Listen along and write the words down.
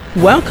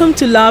Welcome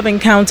to Love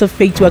Encounter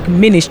Faith Work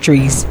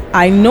Ministries.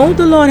 I know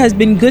the Lord has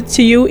been good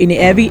to you in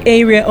every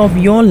area of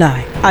your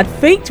life. At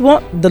Faith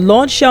Work, the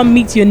Lord shall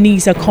meet your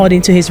needs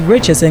according to his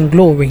riches and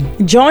glory.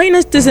 Join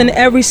us this and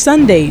every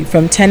Sunday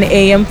from 10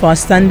 a.m. for our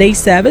Sunday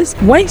service,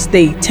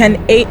 Wednesday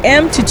 10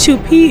 a.m. to 2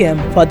 p.m.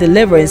 for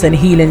deliverance and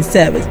healing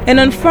service, and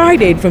on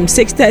Friday from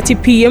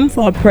 6:30 p.m.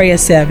 for our prayer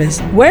service.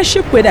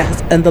 Worship with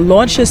us and the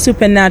Lord shall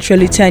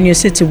supernaturally turn your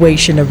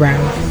situation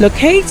around.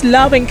 Locate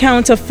Love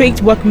Encounter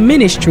Faith Work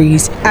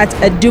Ministries at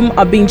Adum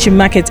Abinchi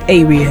Market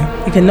area.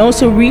 You can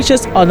also reach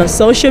us on our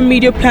social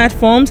media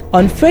platforms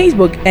on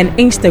Facebook and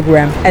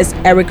Instagram as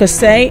Erica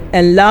Say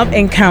and Love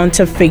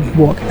Encounter Faith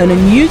Walk, and on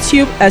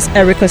YouTube as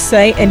Erica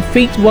Say and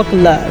Faith Walk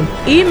Love.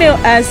 Email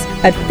us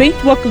at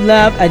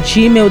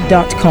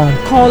faithwalklove@gmail.com.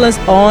 Call us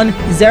on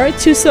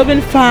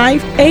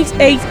 0275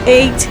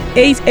 888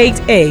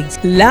 888.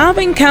 Love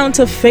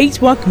Encounter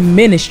Faith Walk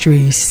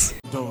Ministries.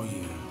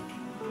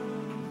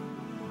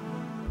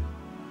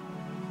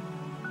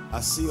 I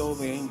see all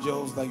the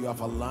angels that you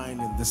have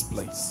aligned in this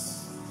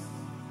place,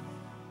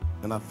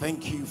 and I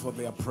thank you for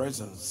their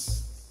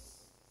presence,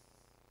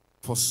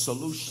 for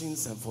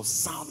solutions and for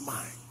sound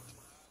mind.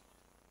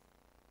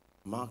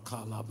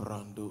 Makala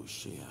brando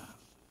shea,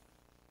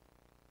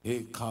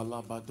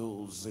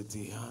 ekalabado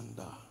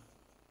zetihanda.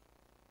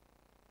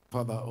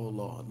 Father, oh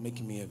Lord,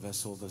 make me a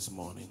vessel this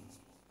morning.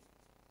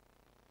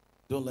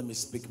 Don't let me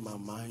speak my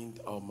mind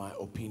or my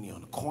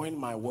opinion. Coin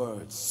my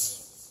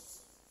words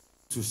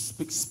to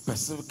speak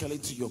specifically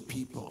to your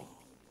people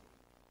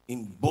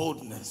in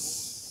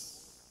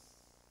boldness.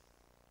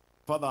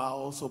 Father, I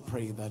also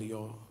pray that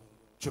your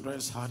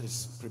children's heart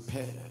is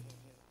prepared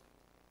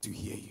to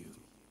hear you.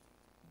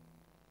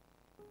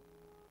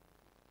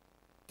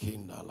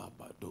 In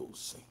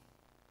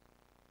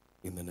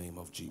the name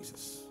of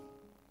Jesus.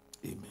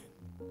 Amen.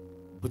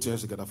 Put your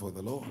hands together for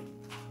the Lord.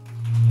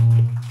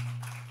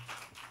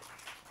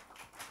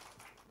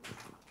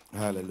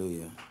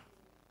 Hallelujah.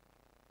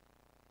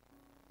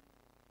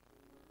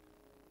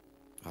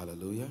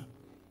 Hallelujah.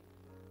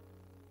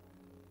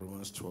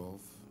 Romans 12,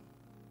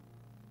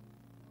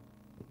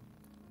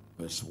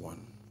 verse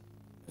 1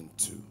 and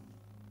 2.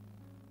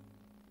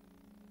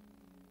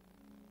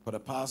 For the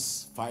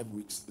past 5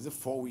 weeks, is it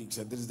 4 weeks,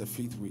 and this is the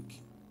 5th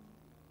week,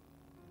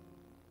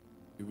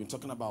 we've been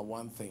talking about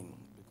one thing,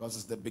 because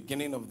it's the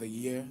beginning of the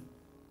year.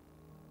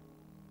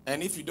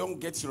 And if you don't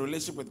get your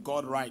relationship with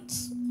God right,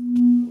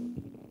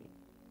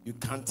 you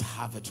can't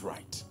have it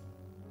right.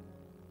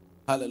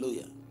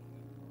 Hallelujah.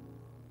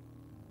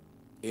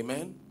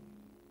 Amen.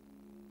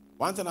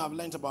 One thing I've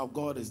learned about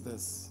God is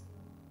this: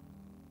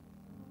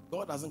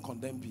 God doesn't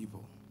condemn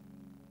people.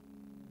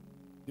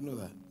 You know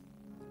that.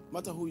 No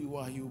matter who you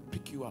are, he will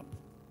pick you up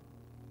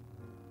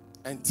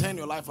and turn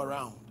your life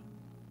around.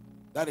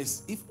 That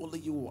is, if only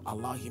you will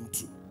allow him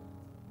to.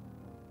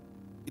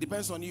 It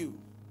depends on you.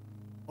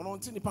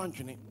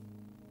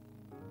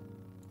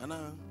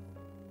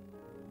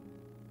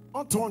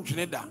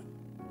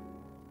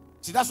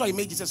 See, that's why he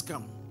made Jesus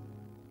come.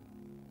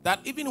 That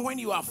even when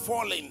you are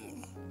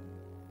falling,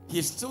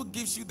 he still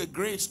gives you the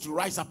grace to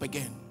rise up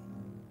again.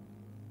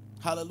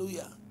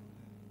 Hallelujah.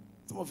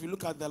 Some of you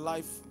look at the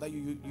life that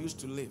you used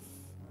to live.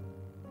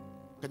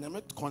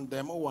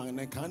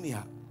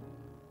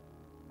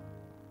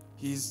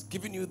 He's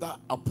giving you that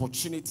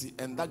opportunity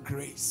and that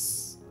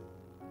grace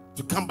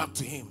to come back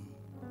to him.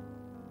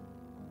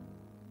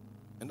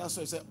 And that's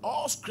why I say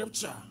all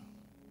scripture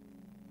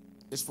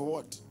is for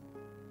what?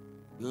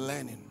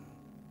 Learning.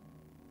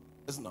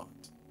 It's not.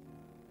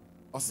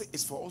 Or say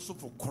it's for also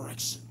for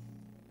correction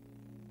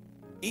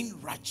in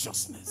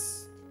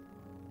righteousness.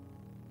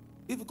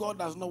 If God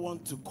does not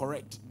want to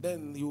correct,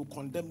 then he will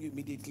condemn you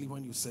immediately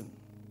when you sin.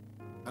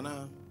 And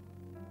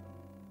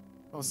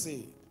I'll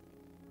say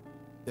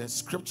the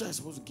scripture is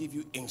supposed to give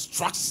you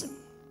instruction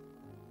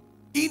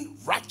in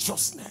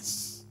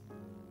righteousness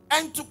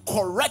and to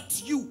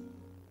correct you.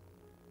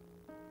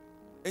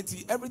 And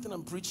see, everything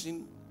I'm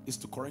preaching is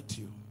to correct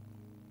you.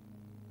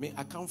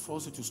 I can't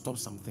force you to stop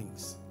some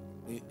things.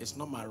 It's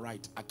not my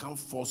right. I can't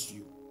force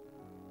you.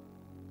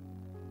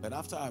 But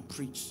after I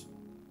preach,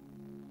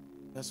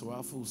 that's what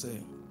I feel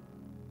say.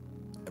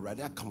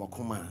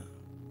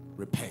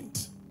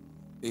 Repent.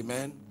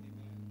 Amen.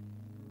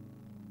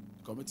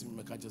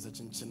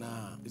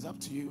 It's up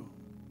to you.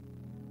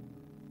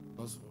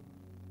 Because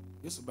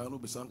yes, by no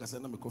be I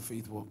said I'm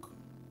faith walk.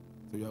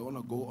 So you are going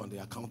to go on the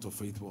account of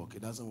faith walk.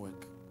 It doesn't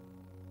work.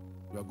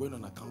 You are going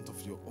on account of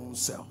your own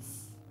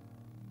self.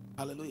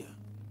 Hallelujah.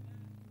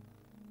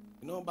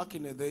 You know, back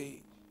in the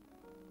day,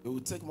 it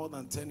would take more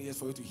than 10 years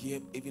for you to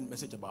hear even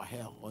message about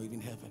hell or even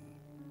heaven.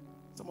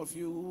 Some of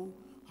you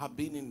have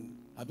been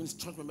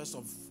strong members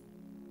of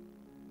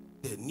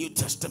the New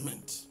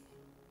Testament.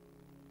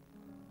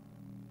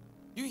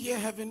 You hear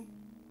heaven,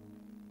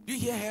 you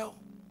hear hell,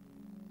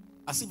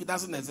 as if it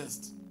doesn't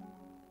exist.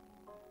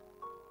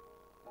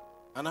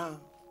 And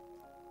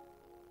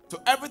so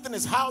everything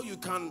is how you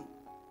can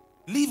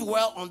live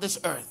well on this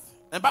earth.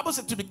 And the Bible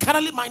said to be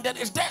carnally minded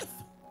is death.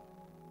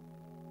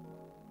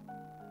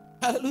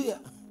 Hallelujah.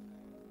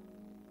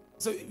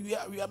 So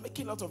we are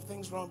making a lot of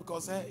things wrong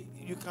because hey,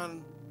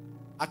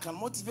 I can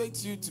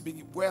motivate you to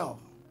be well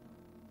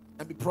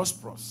and be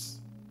prosperous.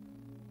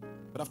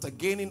 But after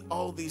gaining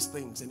all these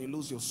things and you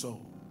lose your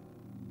soul,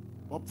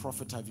 what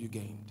profit have you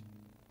gained?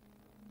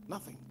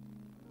 Nothing.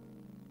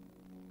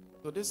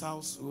 So this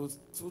house will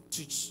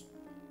teach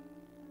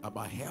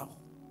about hell,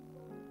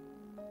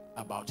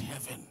 about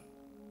heaven.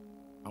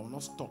 I will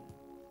not stop.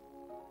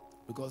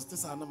 Because this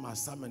is not my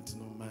assignment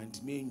in my mind.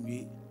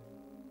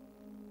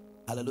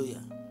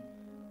 Hallelujah.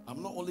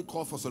 I'm not only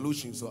called for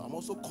solutions, so I'm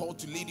also called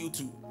to lead you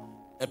to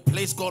a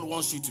place God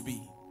wants you to be.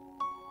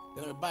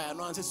 Then I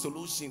know answer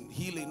solution,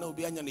 healing, no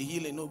be any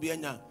healing, no be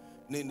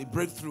any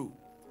breakthrough.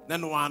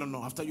 Then no, I don't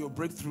know. After your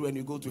breakthrough and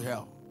you go to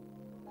hell.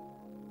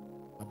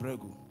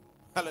 Abregu.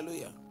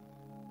 Hallelujah.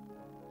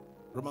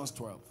 Romans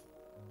 12.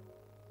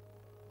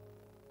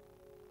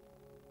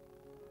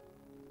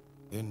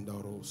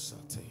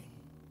 Endorosate.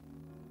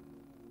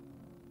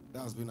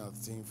 That has been our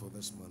theme for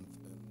this month.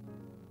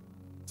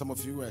 Some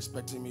of you were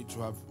expecting me to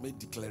have made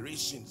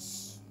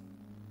declarations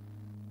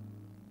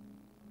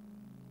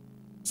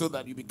so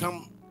that you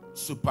become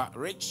super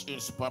rich and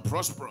super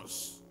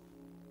prosperous.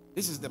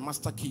 This is the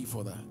master key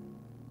for that.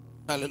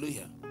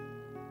 Hallelujah.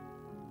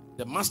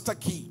 The master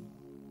key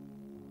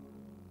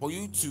for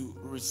you to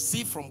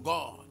receive from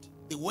God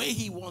the way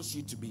He wants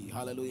you to be.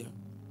 Hallelujah.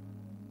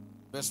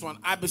 Verse 1.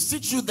 I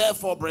beseech you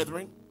therefore,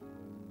 brethren,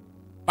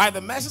 by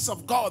the mercies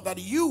of God, that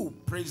you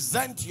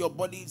present your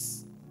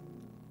bodies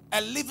a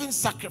living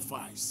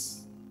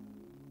sacrifice,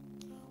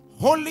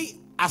 holy,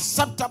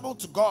 acceptable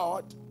to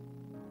God,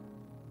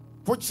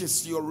 which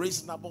is your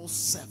reasonable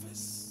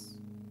service.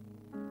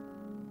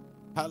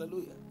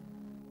 Hallelujah.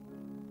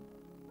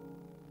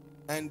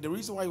 And the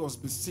reason why he was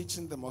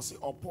beseeching them was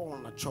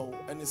upon a chow,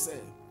 and he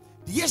said,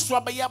 yes,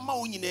 but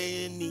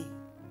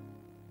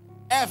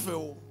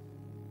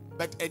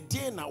a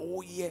day now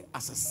all year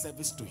as a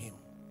service to him.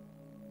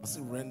 As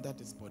he rendered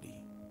his body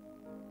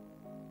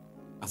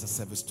as a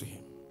service to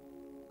him.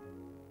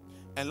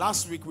 And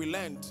last week we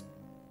learned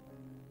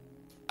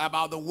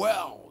about the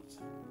world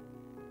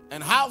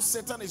and how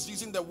Satan is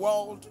using the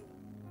world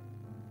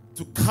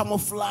to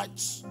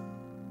camouflage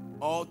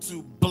or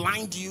to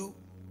blind you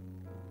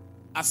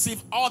as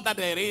if all that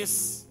there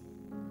is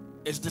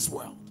this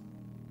world.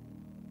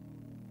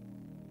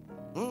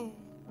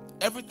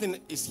 Everything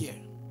is here.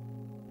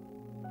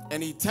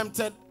 And he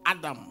tempted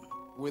Adam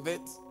with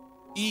it,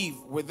 Eve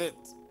with it,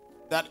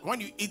 that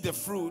when you eat the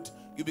fruit,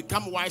 you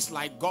become wise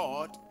like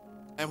God.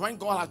 And when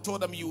God had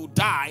told them you will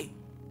die,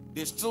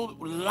 they still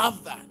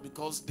love that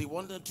because they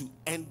wanted to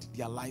end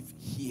their life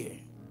here.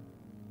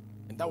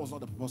 And that was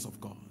not the purpose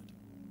of God.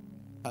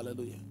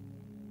 Hallelujah.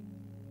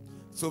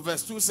 So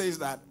verse 2 says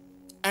that,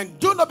 and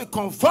do not be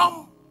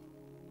conformed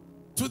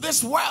to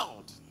this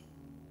world,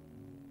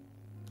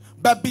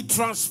 but be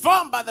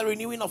transformed by the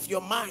renewing of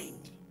your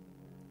mind,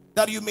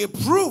 that you may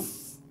prove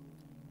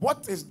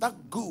what is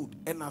that good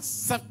and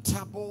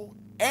acceptable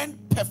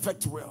and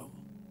perfect will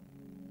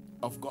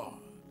of God.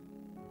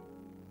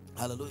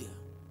 Hallelujah.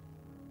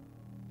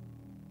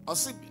 I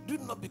say, do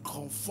not be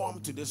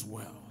conformed to this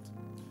world.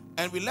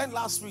 And we learned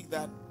last week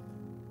that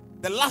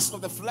the lust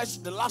of the flesh,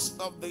 the lust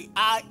of the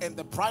eye, and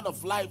the pride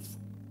of life,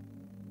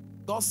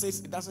 God says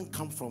it doesn't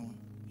come from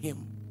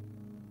him,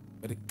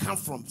 but it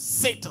comes from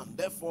Satan.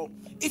 Therefore,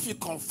 if you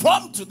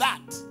conform to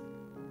that,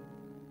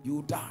 you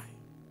will die.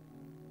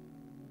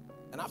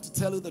 And I have to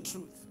tell you the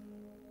truth.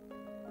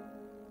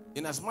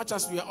 In as much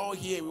as we are all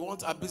here, we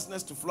want our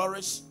business to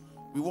flourish.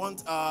 We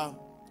want our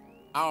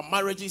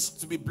marriages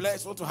to be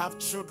blessed. We want to have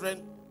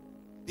children.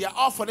 They are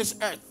all for this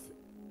earth.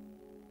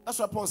 That's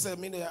why Paul said,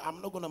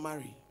 I'm not going to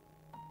marry.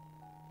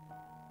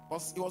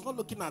 Because he was not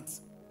looking at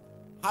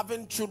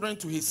having children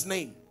to his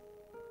name,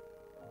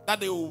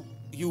 that he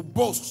will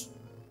boast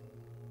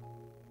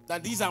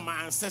that these are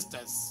my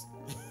ancestors.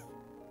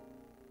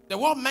 The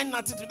world meant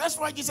nothing to. That's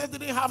why Jesus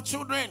didn't have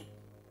children.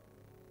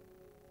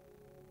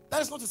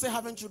 That is not to say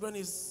having children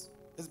is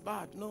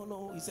bad.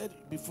 No. He said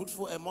be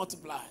fruitful and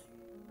multiply.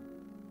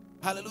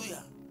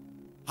 Hallelujah.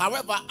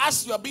 However,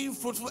 as you are being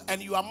fruitful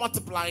and you are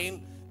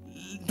multiplying,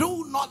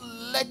 do not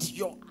let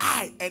your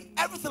eye and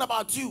everything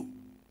about you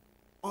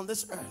on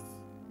this earth.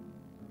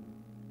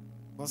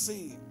 But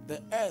see,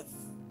 the earth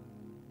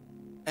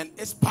and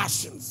its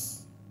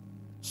passions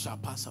shall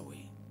pass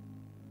away.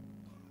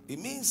 It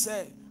means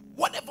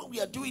whatever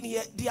we are doing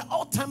here, they are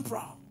all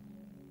temporal.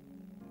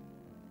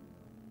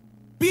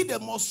 Be the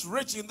most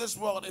rich in this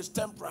world is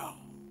temporal.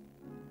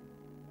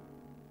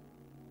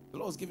 The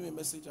Lord was giving me a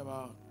message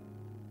about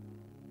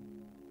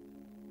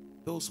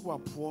those who are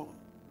poor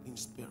in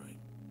spirit.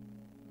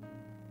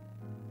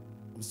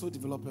 I'm still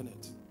developing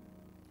it.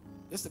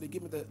 Yesterday, they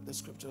gave me the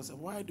scripture. I said,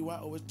 why do I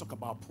always talk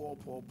about poor?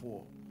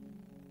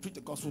 Preach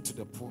the gospel to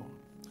the poor.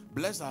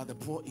 Blessed are the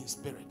poor in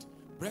spirit.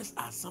 Blessed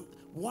are some.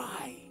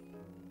 Why?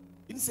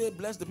 He didn't say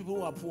bless the people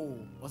who are poor.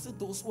 I said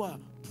those who are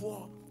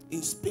poor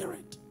in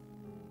spirit.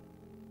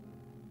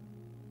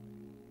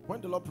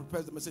 When the Lord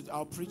prepares the message,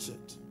 I'll preach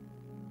it.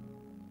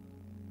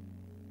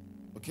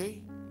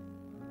 Okay?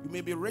 You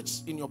may be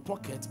rich in your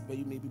pocket, but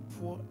you may be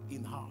poor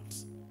in heart.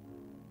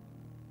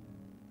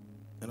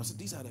 And also,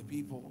 these are the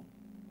people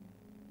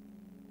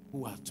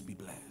who are to be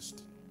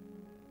blessed.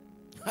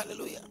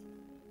 Hallelujah.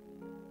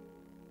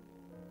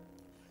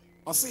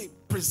 I say,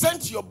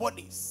 present your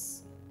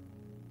bodies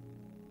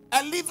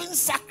a living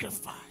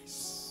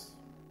sacrifice,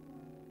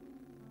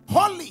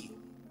 holy.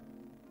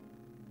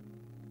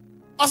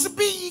 I say,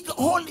 be ye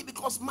holy,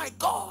 because my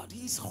God,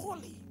 He is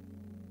holy.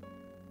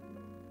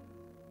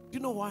 Do you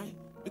know why?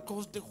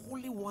 Because the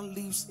Holy One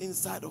lives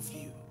inside of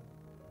you.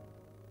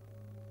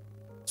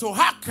 So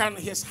how can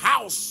His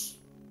house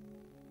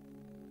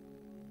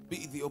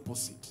be the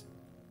opposite?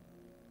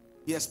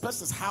 He expects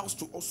His house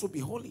to also be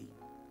holy.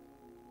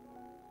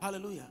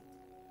 Hallelujah.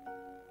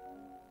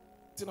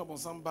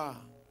 Tinabonsamba,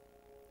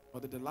 or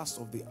the last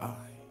of the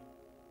eye.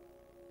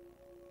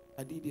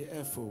 I did the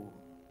FO.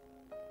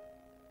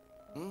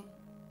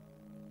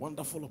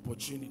 Wonderful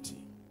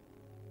opportunity.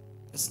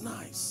 It's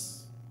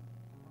nice.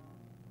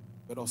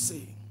 But I'll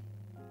say,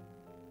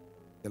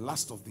 the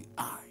last of the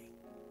eye,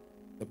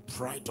 the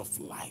pride of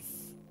life.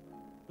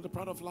 The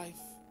pride of life.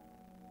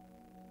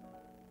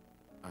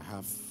 I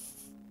have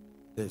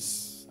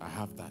this, I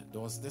have that.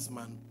 There was this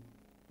man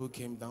who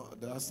came down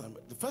the last time.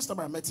 The first time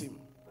I met him,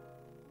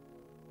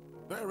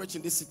 very rich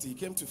in this city, he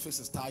came to fix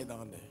his tie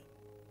down there.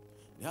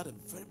 He had a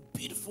very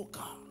beautiful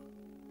car.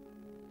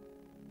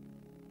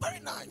 Very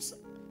nice.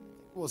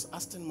 It was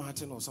Aston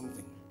Martin or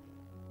something.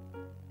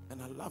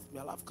 And I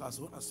love cars.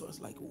 So when I saw it, it's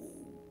like,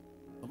 ooh.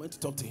 I went to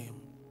talk to him.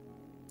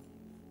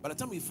 By the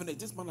time we finished,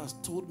 this man has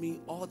told me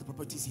all the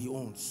properties he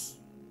owns.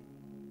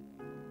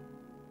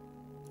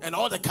 And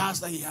all the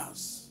cars that he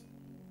has.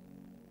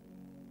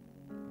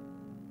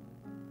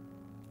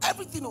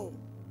 Everything on.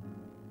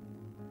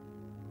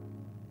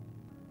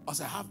 I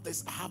said, I have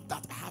this, I have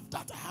that, I have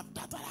that, I have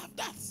that, I have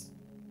that.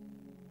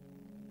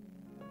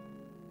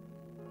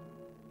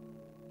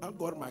 Thank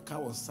God my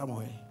car was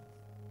somewhere.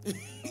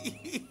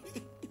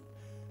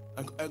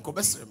 and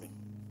converse me.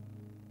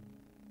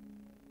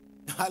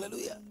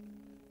 Hallelujah.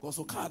 Because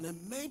so can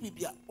maybe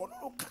be a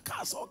no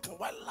car so can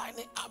one line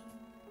it up.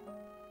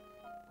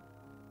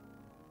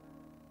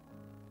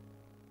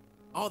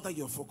 All that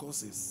your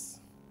focus is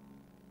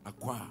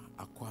acquire.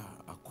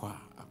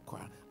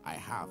 I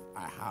have.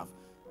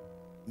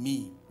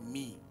 Me.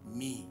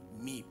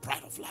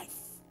 Pride of life.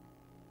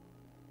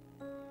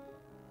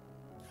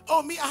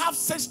 Oh, me, I have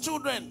 6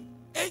 children,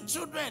 8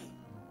 children.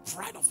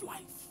 Pride of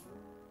life.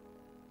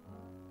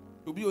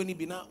 You be only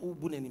be na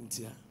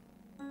ubunenimtia.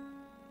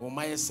 Or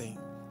my saying,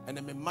 and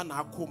then my man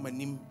I call my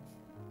name,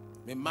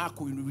 my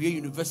Marco in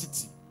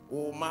university,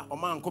 or my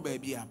uncle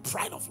baby,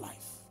 pride of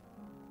life.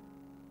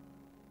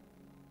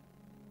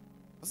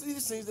 I see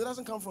these things that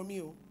doesn't come from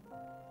you.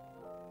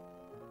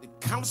 It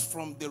comes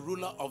from the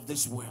ruler of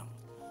this world.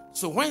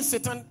 So when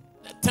Satan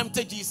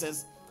tempted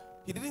Jesus,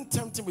 he didn't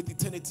tempt him with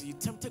eternity. He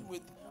tempted him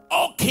with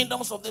all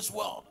kingdoms of this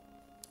world.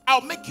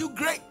 I'll make you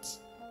great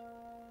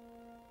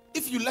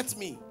if you let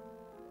me.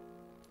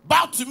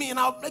 Bow to me and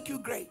I'll make you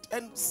great.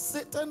 And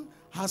Satan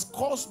has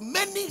caused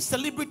many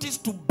celebrities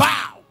to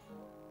bow.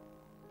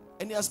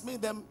 And he has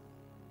made them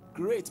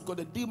great. Because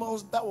the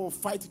demons that will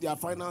fight their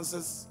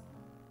finances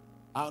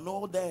are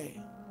not there.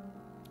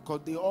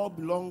 Because they all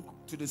belong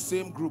to the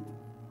same group.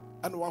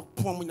 And this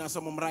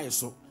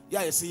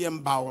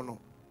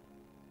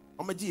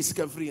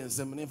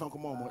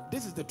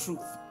is the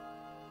truth.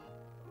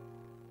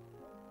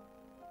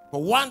 But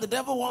one, the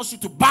devil wants you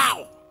to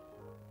bow.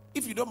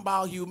 If you don't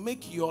bow, he'll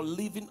make your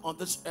living on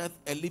this earth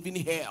a living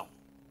hell.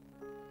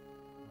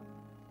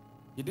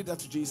 He did that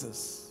to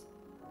Jesus.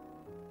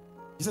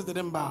 Jesus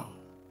didn't bow.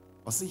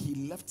 Or say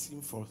he left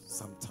him for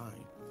some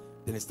time.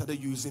 Then he started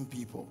using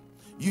people.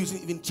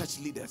 Using even church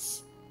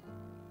leaders.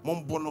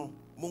 Mombono,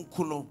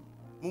 Munkuno,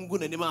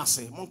 Mungune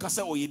Nimase,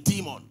 Monkase or a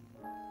demon.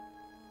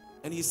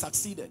 And he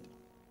succeeded.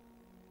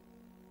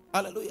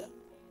 Hallelujah.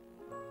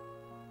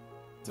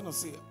 Then I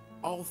say,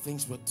 all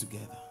things work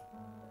together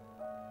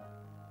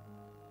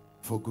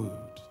for good.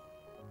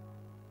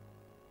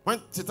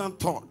 When Satan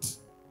thought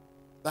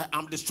that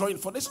I'm destroying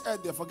for this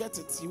earth, they forget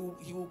it. He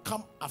will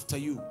come after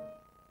you.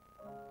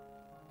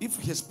 If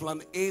his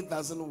plan A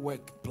doesn't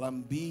work,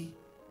 plan B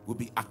will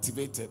be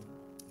activated.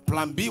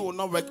 Plan B will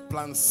not work,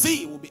 plan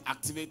C will be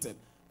activated.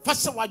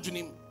 That's why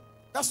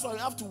you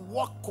have to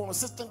walk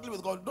consistently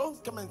with God.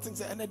 Don't come and think,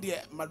 say,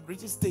 my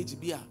greatest stage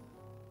be.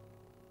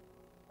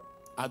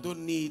 I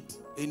don't need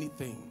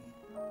anything.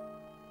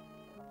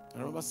 I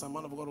remember some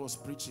man of God was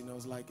preaching. I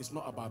was like, it's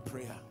not about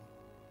prayer.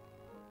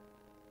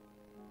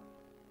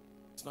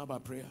 It's not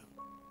about prayer.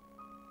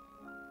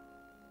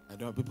 I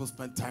know people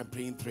spend time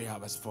praying 3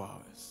 hours, 4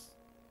 hours.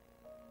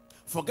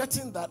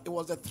 Forgetting that it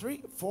was the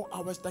 3-4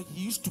 hours that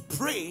he used to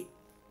pray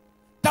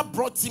that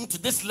brought him to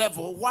this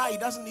level. Why he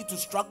doesn't need to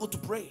struggle to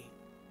pray.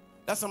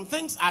 There's some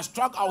things I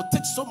struggle. I will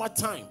take so much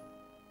time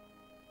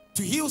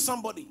to heal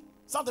somebody.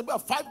 Something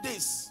about 5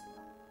 days.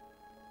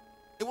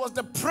 It was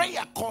the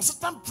prayer,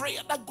 consistent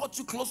prayer that got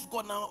you close to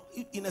God. Now,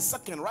 in a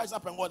second, rise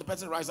up and go. The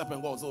person rise up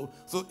and go. So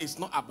it's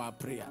not about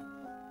prayer.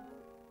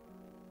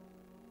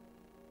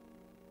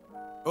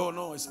 Oh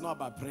no, it's not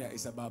about prayer,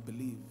 it's about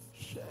belief.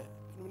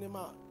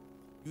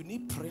 You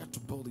need prayer to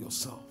build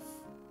yourself.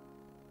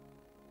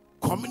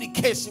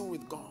 Communication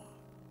with God.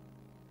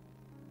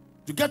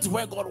 To get to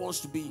where God wants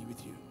to be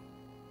with you.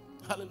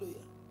 Hallelujah.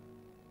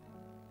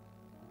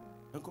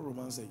 Uncle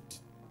Romans 8.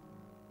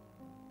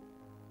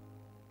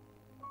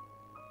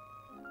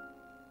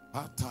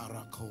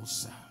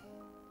 Atarakosa.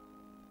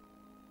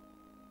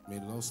 May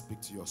the Lord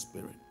speak to your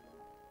spirit.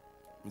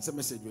 It's a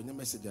message, when your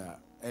message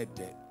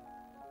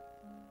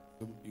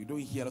you don't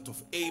hear a lot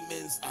of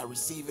amens. I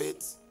receive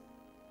it.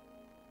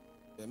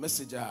 The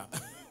message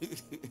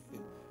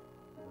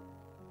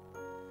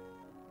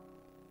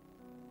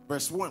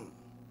verse 1.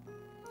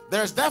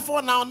 There is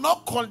therefore now no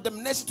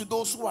condemnation to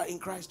those who are in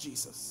Christ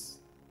Jesus,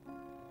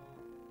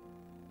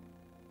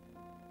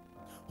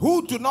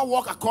 who do not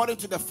walk according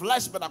to the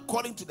flesh, but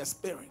according to the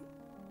Spirit.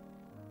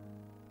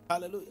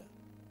 Hallelujah.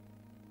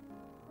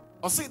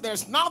 Or see,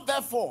 there's now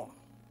therefore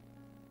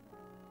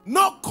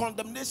no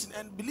condemnation.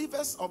 And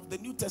believers of the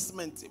New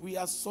Testament, we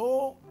are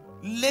so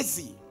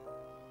lazy.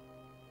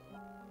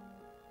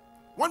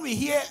 When we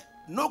hear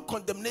no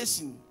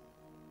condemnation,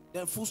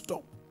 then full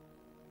stop.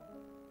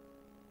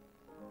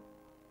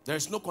 There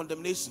is no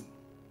condemnation.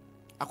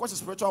 According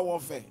to spiritual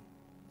warfare.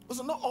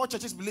 Also, not all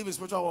churches believe in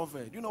spiritual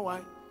warfare. Do you know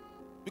why?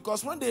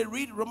 Because when they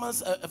read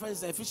Romans,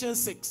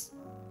 Ephesians 6,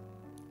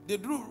 they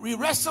do, we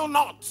wrestle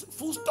not.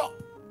 Full stop.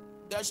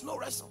 There is no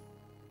wrestle.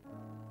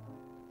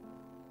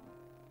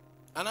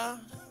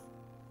 Anna,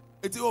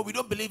 we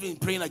don't believe in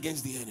praying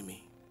against the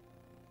enemy.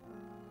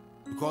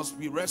 Because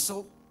we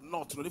wrestle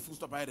not. No, full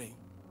stop either.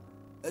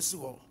 Let's see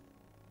what.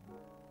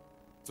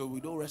 So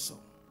we don't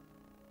wrestle.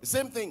 The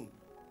same thing.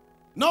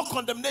 No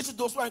condemnation to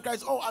those who are in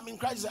Christ. Oh, I'm in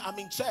Christ, I'm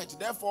in church.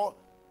 Therefore,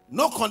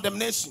 no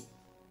condemnation.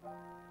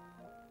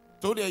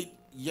 So they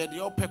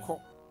all peck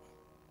up.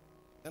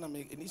 Then I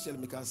initially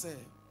make I say,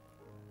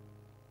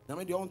 I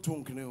made the own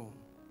tongue,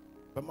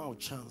 but my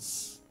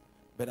chance.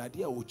 But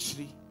idea would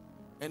tree.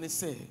 And they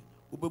say,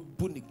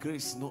 Ube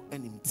grace no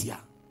enimtia.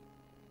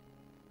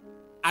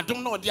 I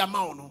don't know the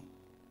amount. No.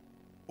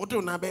 What do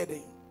you know about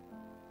it?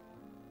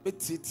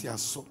 Betitia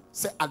so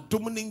say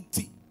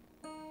adominanti.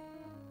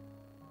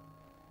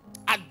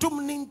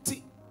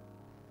 Adominanti.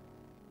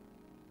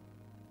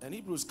 And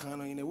Hebrews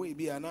can in a way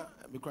be an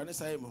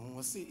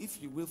say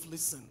if you will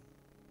listen,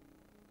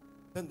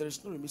 then there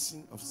is no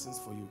remission of sins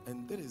for you.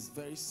 And that is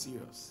very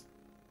serious.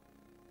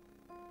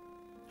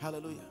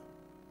 Hallelujah.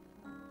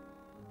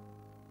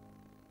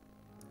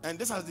 And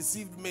this has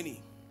deceived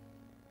many.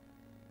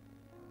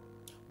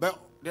 But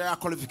there are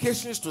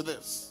qualifications to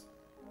this.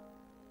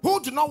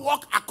 Who do not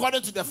walk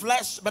according to the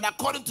flesh, but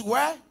according to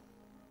where?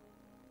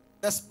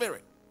 The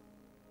Spirit.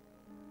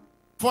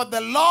 For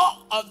the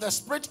law of the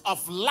Spirit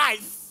of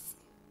life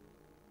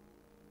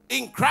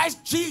in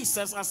Christ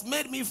Jesus has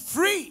made me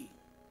free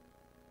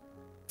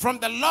from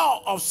the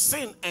law of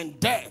sin and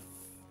death.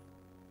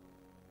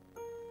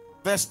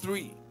 Verse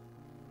 3.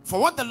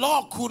 For what the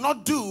law could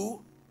not do,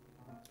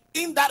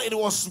 in that it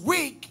was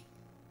weak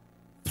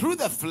through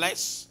the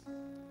flesh,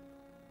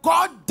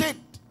 God did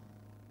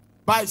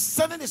by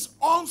sending his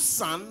own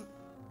Son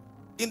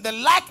in the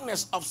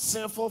likeness of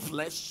sinful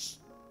flesh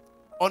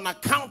on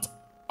account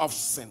of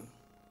sin.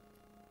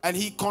 And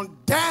he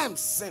condemned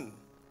sin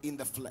in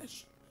the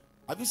flesh.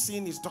 Have you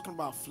seen he's talking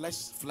about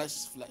flesh?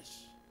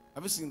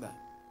 Have you seen that?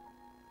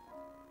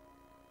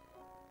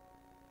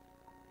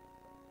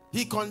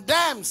 He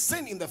condemned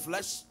sin in the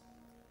flesh,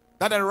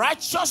 that the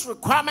righteous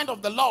requirement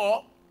of the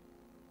law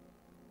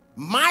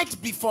might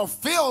be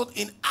fulfilled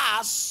in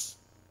us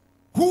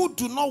who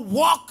do not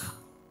walk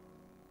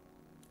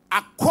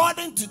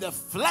according to the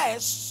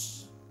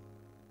flesh,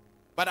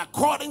 but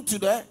according to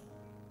the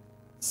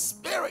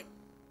Spirit.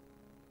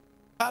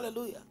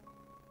 Hallelujah.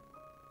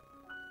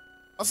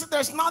 I said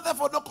there's now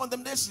therefore no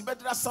condemnation, but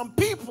there are some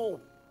people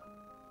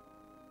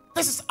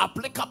this is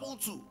applicable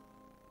to.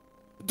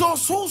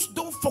 Those who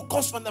don't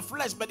focus on the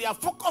flesh, but their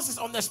focus is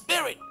on the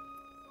Spirit.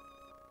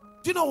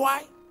 Do you know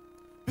why?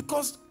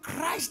 Because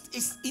Christ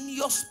is in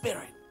your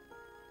spirit.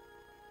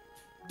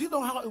 Do you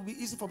know how it will be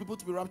easy for people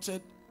to be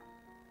raptured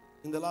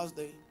in the last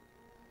day?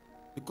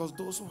 Because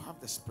those who have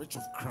the Spirit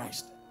of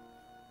Christ,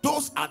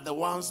 those are the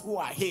ones who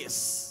are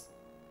his.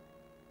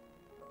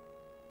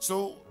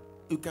 So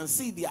you can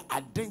see their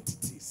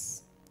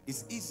identities.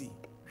 It's easy.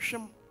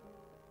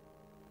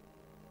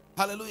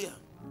 Hallelujah.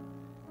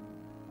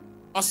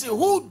 I say,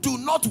 who do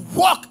not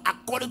walk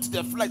according to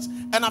the flesh.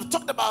 And I've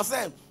talked about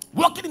saying,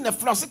 walking in the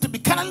flesh, to be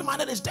carnally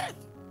minded is death.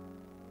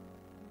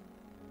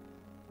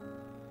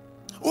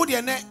 Oh,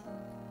 the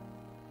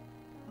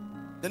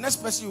next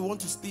person you want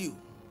to steal.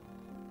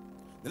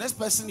 The next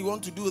person you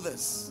want to do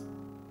this.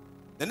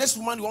 The next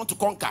woman you want to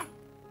conquer.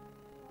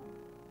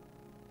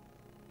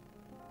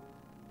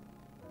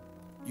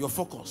 Your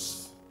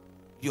focus,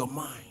 your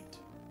mind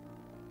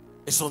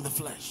is on the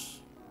flesh.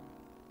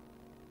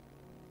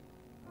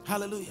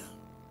 Hallelujah.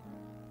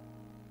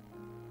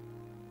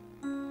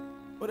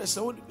 But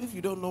so if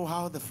you don't know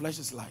how the flesh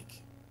is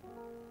like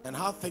and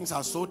how things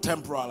are so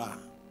temporal,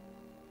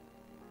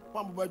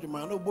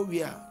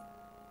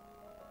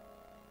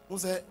 Who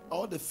say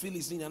all the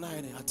feelings in your eye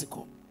and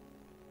article?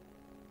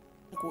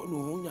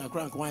 No, you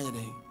crank one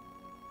day.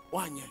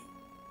 1 year.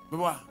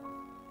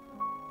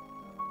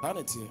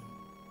 Vanity.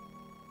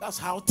 That's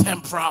how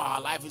temporal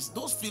our life is.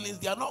 Those feelings,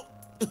 they are not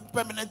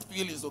permanent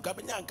feelings. So,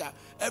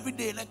 every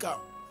day, like a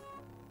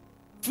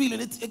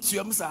feeling it's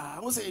your I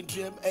won't say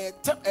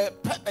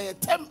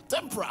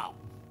temporal.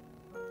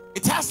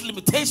 It has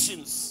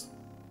limitations.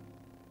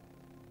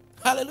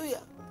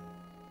 Hallelujah.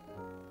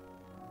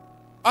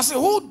 I say,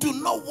 who do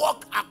not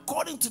walk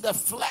according to the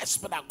flesh,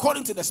 but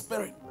according to the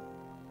Spirit.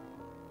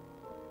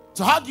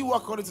 So how do you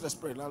walk according to the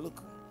Spirit? Now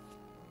look.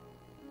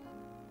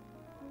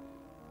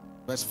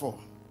 Verse 4.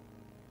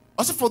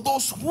 Also, for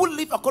those who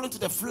live according to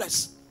the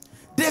flesh,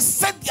 they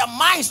set their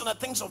minds on the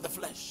things of the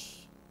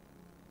flesh.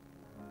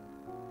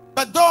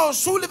 But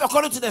those who live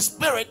according to the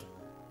Spirit,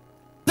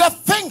 the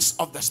things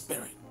of the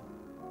Spirit.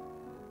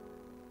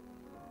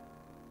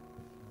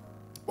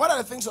 What are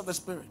the things of the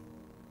Spirit?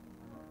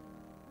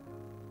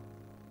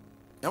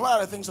 And what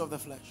are the things of the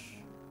flesh?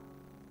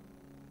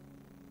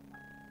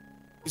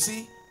 You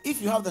see,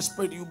 if you have the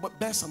Spirit, you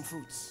bear some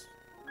fruits.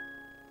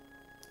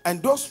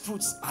 And those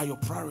fruits are your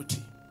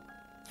priority.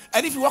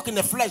 And if you walk in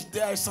the flesh,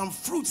 there are some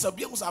fruits of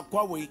yours are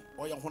or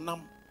your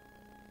honam.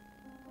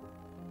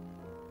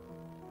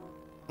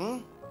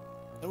 And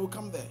we'll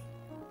come there.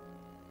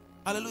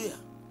 Hallelujah.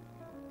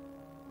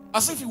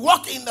 As if you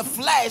walk in the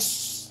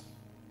flesh,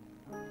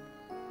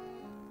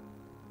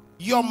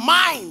 your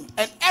mind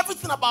and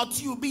everything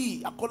about you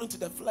be according to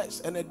the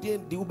flesh. And at the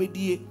end, they will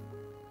be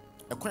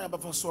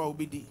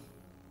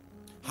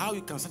how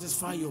you can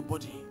satisfy your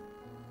body.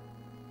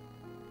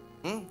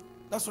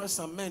 That's why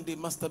some men, they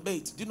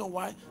masturbate. Do you know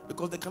why?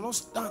 Because they cannot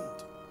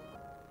stand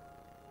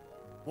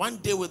 1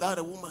 day without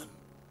a woman.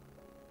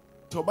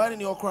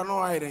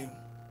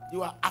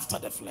 You are after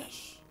the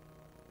flesh.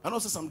 I know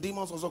some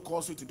demons also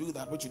cause you to do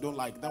that, but you don't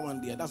like that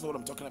one there. That's not what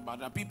I'm talking about.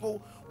 There are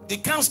people, they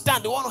can't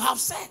stand, they want to have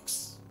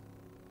sex.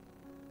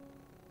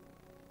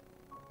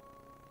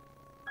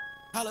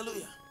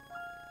 Hallelujah.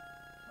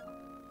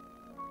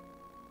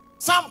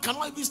 Some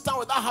cannot even stand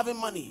without having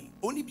money.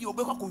 Only be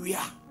obey.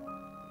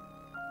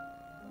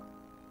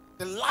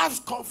 The life's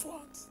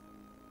comfort.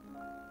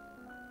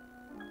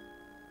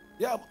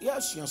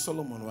 Yes, you are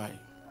Solomon. Why?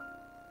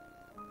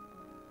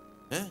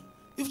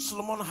 If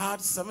Solomon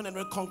had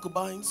 700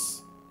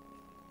 concubines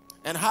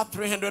and had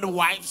 300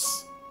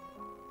 wives,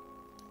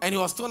 and he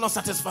was still not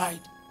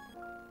satisfied,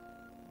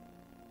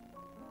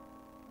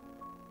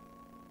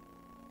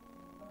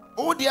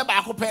 oh dear,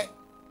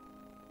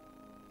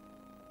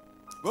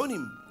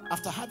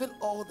 after having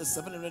all the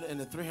 700 and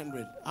the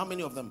 300, how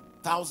many of them?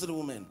 1,000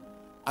 women.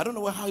 I don't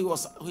know how he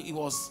was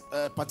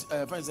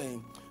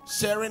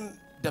sharing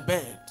the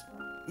bed.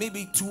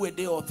 Maybe 2 a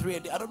day or 3 a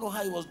day. I don't know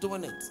how he was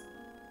doing it.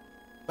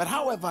 But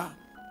however,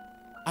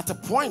 at a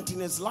point in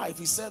his life,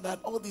 he said that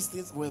all these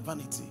things were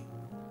vanity.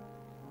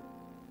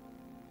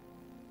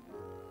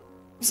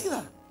 You see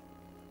that?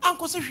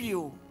 Uncle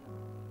Sifu.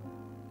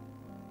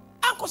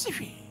 Uncle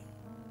Sifu.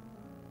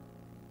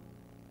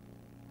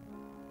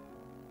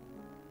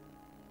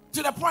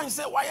 To the point, he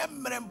said, why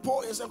am I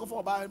poor?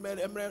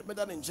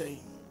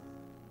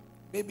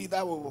 Maybe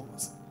that will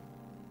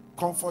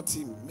comfort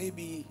him.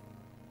 Maybe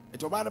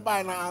it's about to buy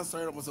an answer.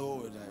 I've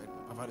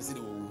had to say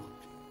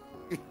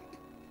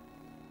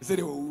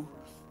the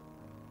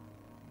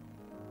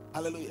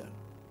hallelujah.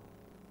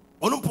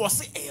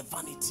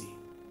 Vanity.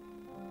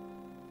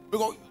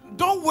 Because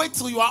don't wait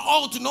till you are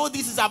old to know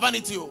this is a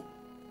vanity.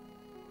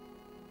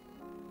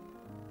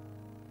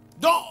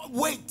 Don't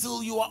wait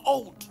till you are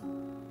old.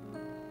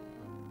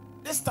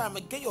 This time,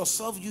 get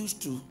yourself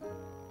used to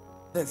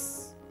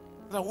this.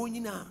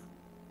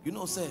 You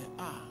know, say,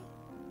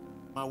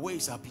 my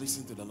ways are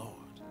pleasing to the Lord.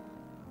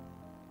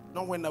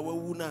 Not when I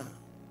will now.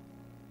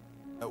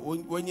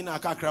 When you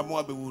can't cry more,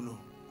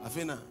 I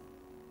feel now.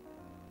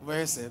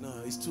 Where say,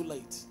 no, it's too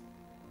late.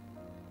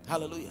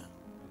 Hallelujah.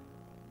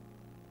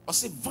 I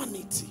say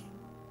vanity.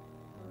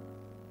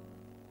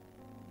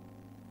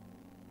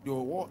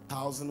 Your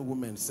 1,000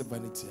 women say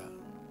vanity.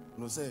 You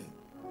know, say,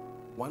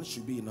 one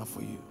should be enough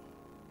for you.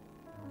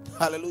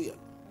 Hallelujah.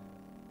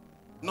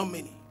 Not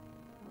many.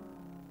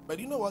 But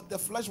you know what? The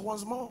flesh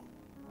wants more.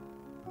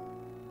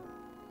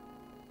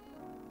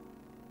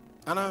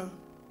 And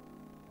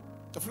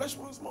the flesh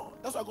wants more.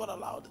 That's why God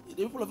allowed the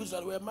people of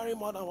Israel were marrying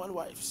more than one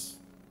wives.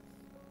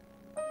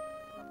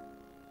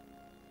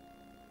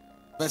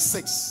 Verse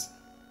 6.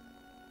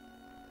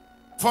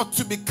 For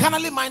to be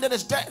carnally minded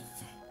is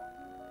death,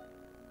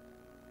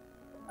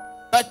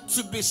 but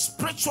to be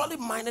spiritually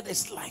minded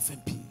is life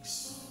and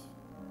peace.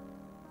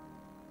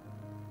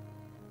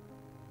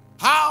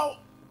 How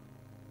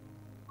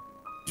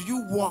do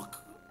you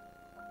walk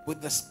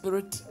with the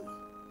Spirit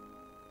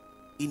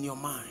in your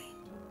mind?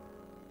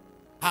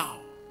 How?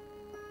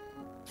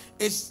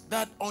 It's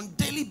that on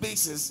daily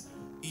basis,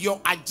 your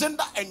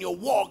agenda and your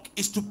walk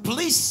is to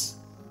please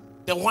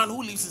the one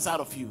who lives inside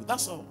of you.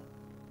 That's all.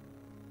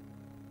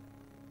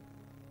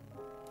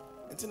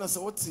 And I say,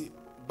 what's it?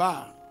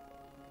 Bar.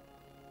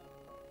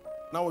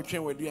 Now we're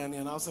trained with you,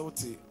 and I say,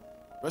 what's it?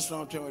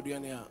 Restaurant,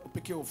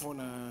 pick your phone,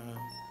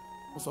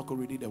 also could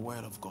read the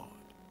word of God.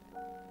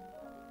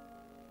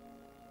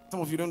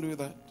 Some of you don't do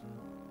that.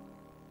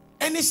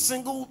 Any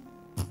single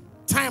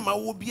time I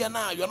will be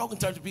now, you are not going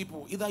to touch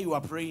people. Either you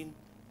are praying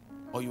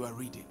or you are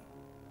reading.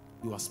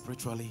 You are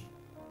spiritually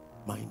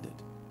minded.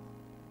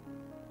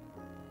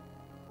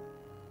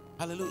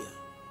 Hallelujah.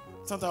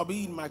 Sometimes I'll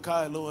be in my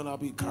car alone and I'll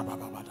be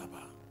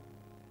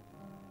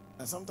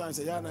and sometimes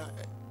I say,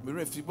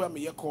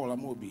 me call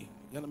I'm be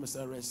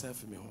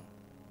for me home.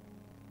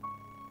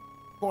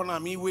 Call now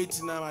me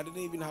waiting now. I didn't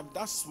even have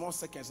that small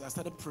seconds. I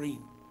started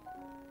praying.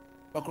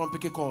 But come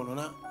pick a call,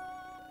 no?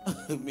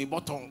 Me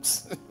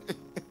buttons.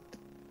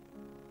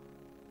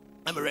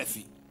 I'm a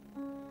referee. I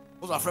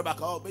was afraid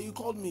back. Oh, but you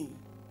called me.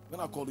 When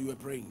I called you, were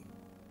praying.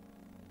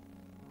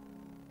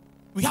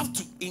 We have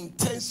to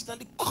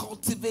intentionally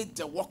cultivate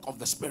the work of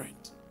the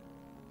Spirit.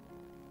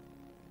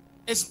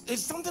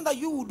 It's something that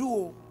you will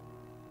do.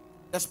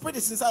 The Spirit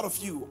is inside of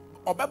you.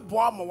 But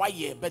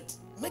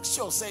make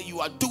sure say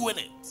you are doing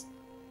it.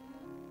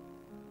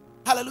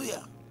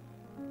 Hallelujah.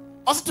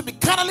 Also, to be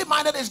carnally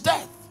minded is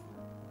death.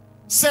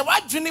 Say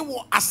what Jenny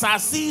will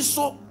assassin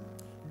so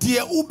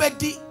dear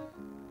ubedi.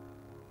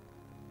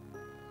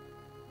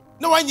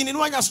 No one you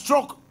know your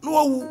stroke.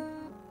 No.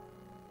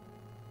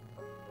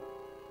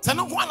 So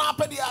no one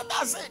happen there.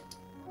 That's it.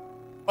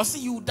 Or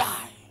see you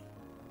die.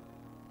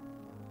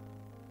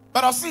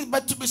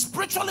 But to be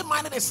spiritually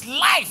minded is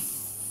life.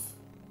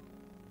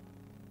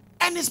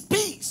 And it's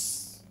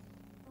peace.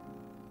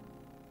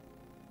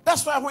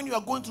 That's why when you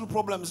are going through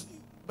problems,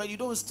 but you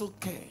don't still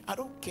care. I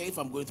don't care if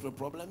I'm going through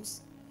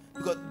problems.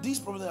 Because these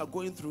problems that are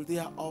going through, they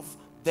are of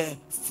the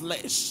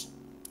flesh.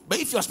 But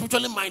if you are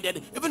spiritually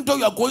minded, even though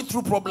you are going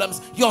through problems,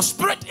 your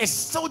spirit is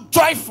so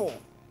joyful.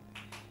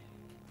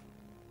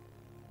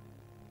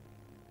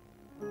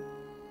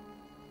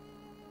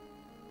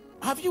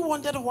 Have you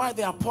wondered why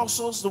the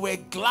apostles, they were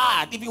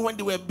glad even when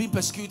they were being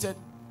persecuted?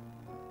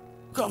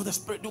 Because of the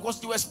Spirit, because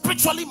they were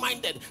spiritually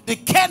minded. They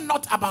cared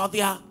not about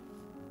their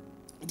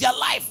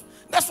life.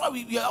 That's why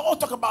we all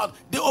talk about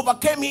they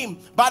overcame him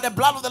by the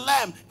blood of the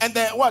Lamb and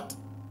the what?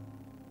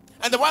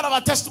 And the word of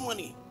our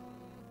testimony.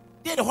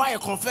 They had why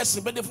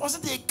confessing, but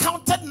they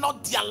counted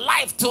not their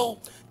life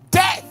till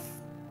death.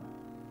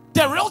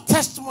 The real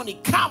testimony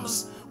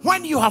comes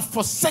when you have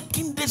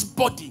forsaken this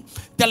body,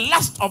 the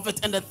lust of it,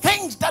 and the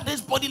things that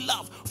this body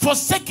loves.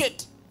 Forsake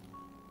it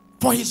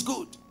for his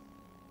good.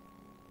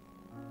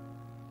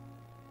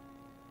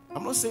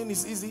 I'm not saying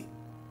it's easy.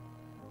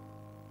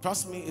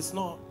 Trust me, it's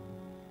not.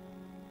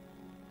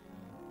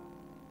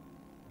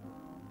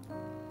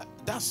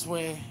 That's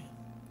where,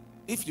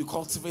 if you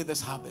cultivate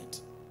this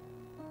habit,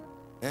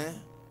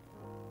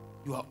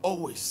 you are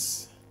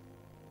always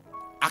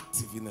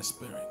active in the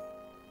Spirit.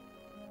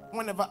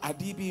 Whenever I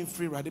did being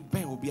free,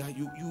 Ben will be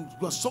you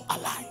are so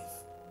alive.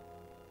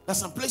 There's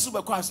some places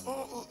where Christ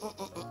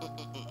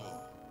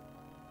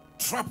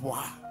trap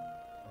wire.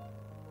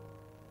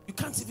 You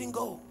can't even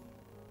go.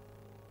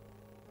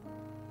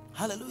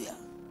 Hallelujah.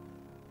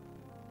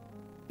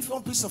 If you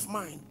want peace of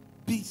mind,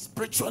 be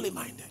spiritually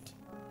minded.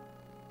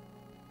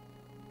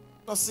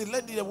 Because see,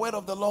 let the word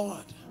of the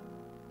Lord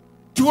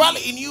dwell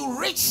in you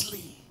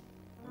richly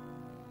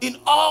in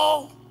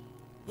all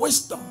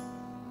wisdom.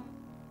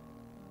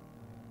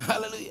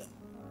 Hallelujah.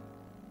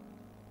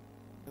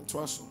 And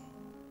trust.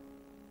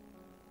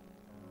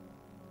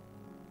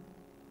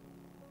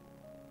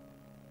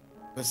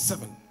 Verse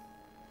 7.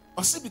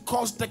 I see,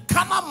 because the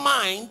carnal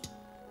mind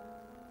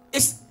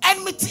is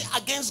enmity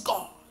against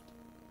God.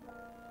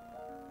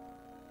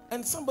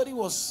 And somebody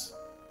was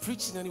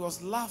preaching and he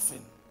was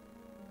laughing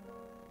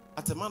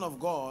at a man of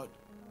God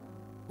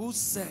who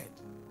said,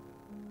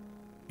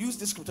 use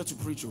this scripture to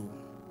preach.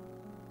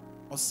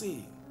 Or say,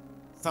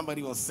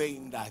 somebody was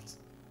saying that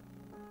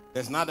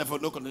there's now therefore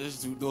no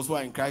condemnation to those who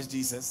are in Christ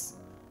Jesus,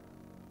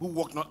 who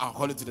walk not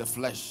according to the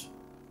flesh.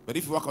 But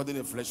if you walk according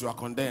to the flesh, you are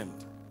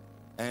condemned.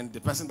 And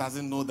the person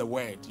doesn't know the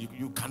word.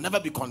 You can never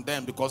be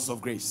condemned because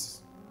of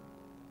grace.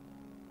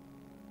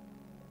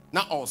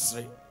 Not all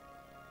say.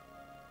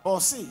 Or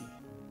see,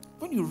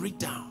 when you read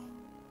down,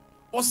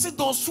 or see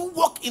those who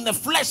walk in the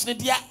flesh,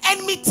 they are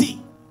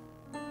enmity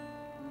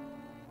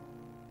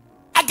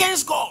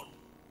against God.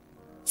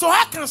 So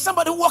how can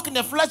somebody who walk in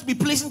the flesh be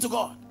pleasing to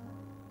God?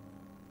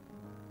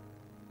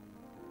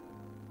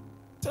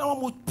 Someone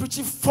who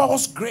preaching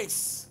false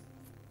grace.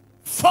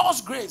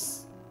 False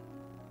grace.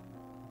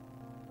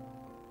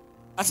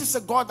 As if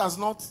said, God does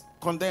not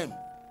condemn.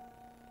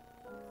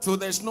 So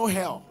there's no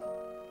hell.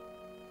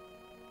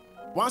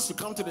 Once you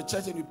come to the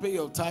church and you pay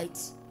your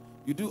tithes,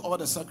 you do all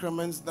the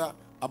sacraments that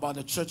about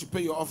the church, you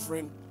pay your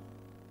offering,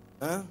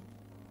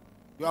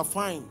 you are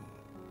fine.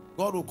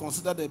 God will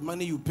consider the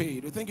money you pay.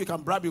 Do you think you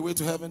can bribe your way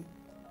to heaven?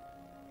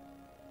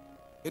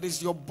 It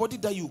is your body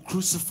that you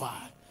crucify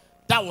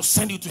that will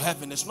send you to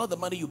heaven. It's not the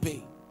money you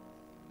pay.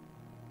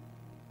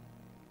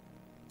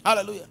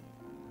 Hallelujah.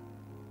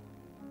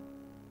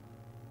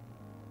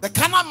 The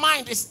carnal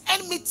mind is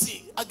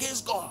enmity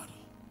against God.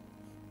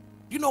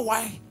 You know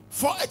why?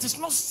 For it is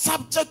not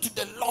subject to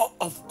the law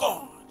of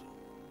God.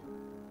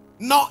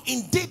 nor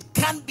indeed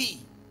can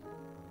be.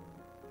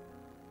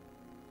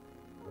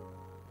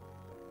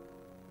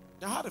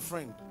 I had a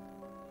friend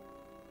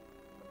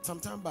some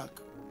time back,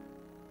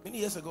 many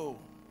years ago.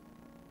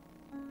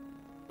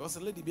 There was a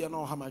lady be an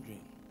old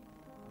hamadrin.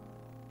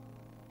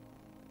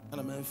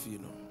 And a man feel,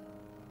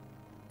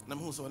 and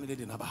I'm also one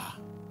lady in Abaha.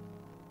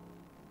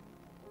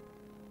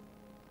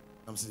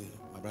 I'm saying,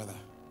 my brother,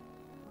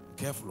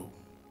 be careful.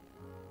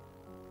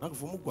 Not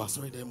for Mugwa,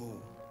 sorry, demo.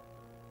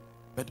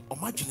 But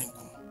imagine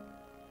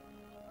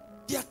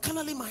they are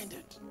carnally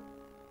minded.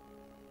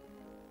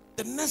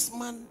 The next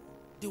man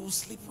they will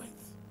sleep with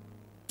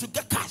to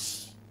get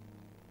cash.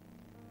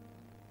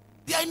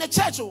 They are in a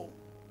church,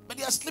 but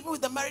they are sleeping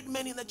with the married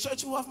men in the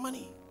church who have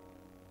money.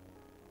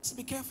 So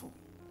be careful.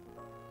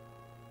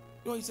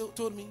 You know what he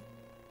told me?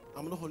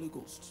 I'm the Holy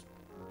Ghost.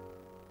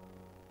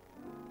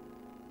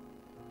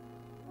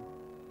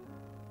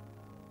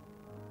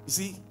 You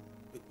see,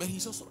 but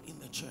he's also in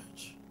the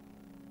church.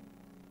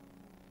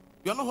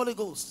 You're not Holy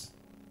Ghost.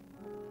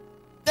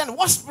 Then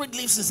what spirit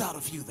lives inside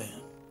of you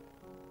then?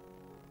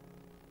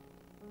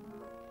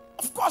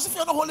 Of course, if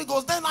you're not Holy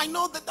Ghost, then I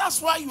know that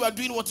that's why you are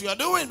doing what you are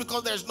doing,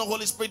 because there's no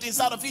Holy Spirit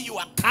inside of you. You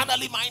are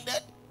carnally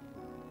minded.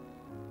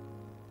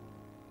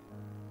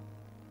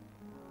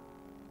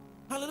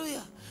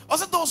 Hallelujah.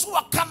 Also, those who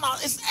are carnal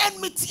is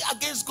enmity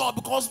against God,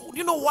 because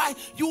you know why?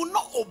 You will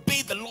not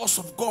obey the laws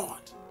of God.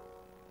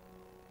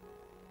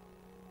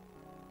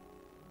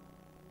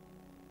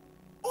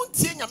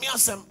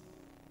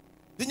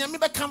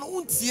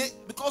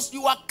 Because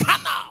you are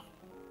carnal.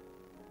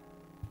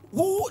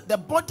 Who the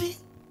body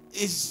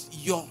is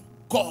your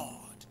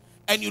God,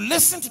 and you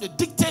listen to the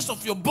dictates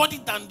of your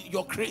body than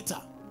your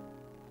creator.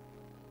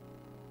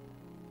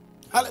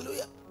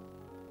 Hallelujah.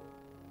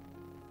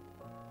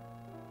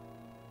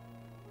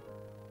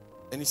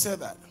 And he said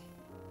that,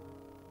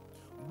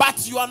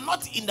 but you are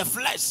not in the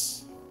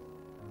flesh,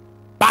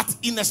 but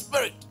in the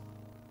spirit.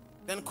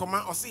 Then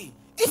command or say,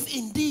 if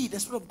indeed the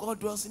Spirit of God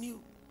dwells in you.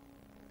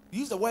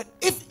 Use the word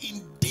if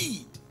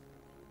indeed.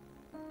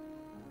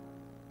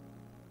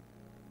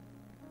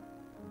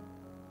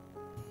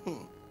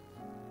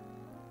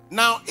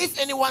 Now, if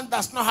anyone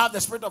does not have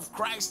the Spirit of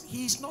Christ,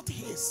 he is not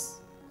his.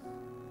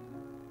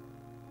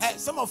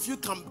 Some of you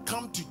can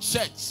come to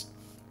church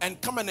and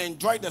come and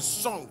enjoy the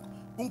song.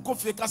 Unko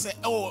fika say,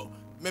 oh,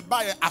 me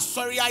buy a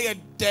sorry I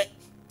de,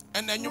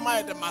 and then you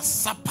might the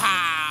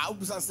masapa.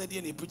 Ubusa said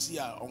in a pretty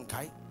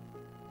onkai.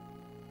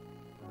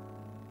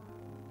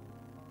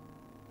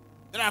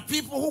 There are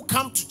people who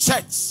come to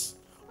church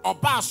or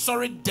buy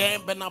sorry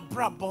them, but not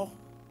brabo.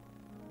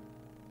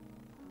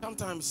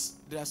 Sometimes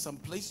there are some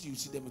places you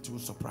see them, it will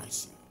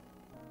surprise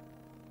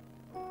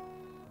you.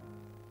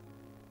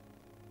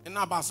 And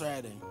now,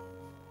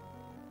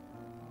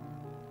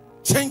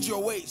 change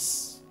your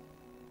ways.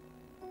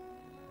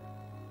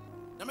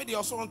 I made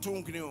also want to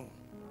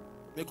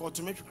make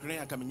automatic.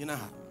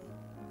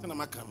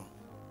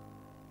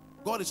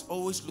 God is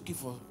always looking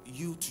for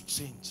you to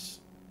change.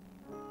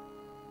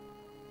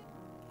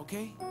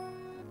 Okay?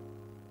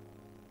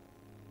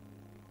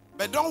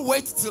 But don't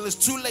wait till it's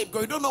too late,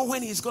 because you don't know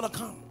when he's going to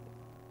come.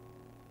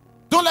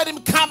 Don't let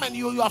him come and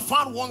you are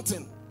found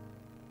wanting.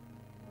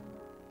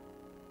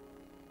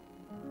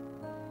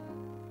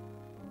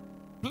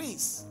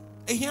 Please,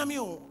 hear me.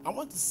 I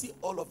want to see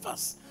all of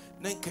us.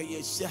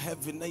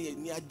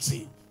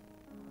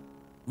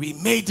 We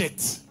made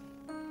it.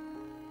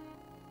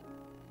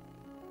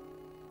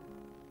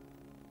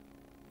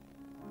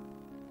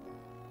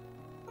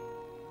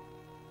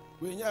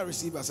 When you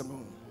receive as a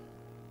moon,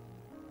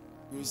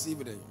 you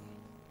receive it.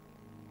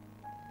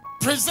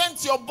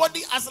 Present your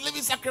body as a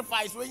living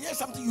sacrifice. When you have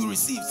something you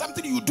receive,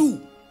 something you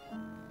do.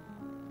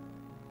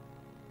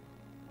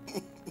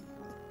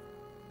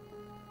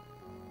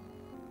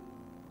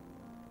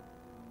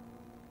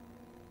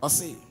 I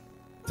say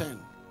 10.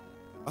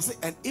 I say,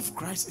 and if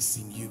Christ is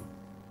in you,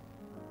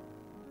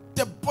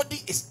 the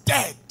body is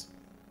dead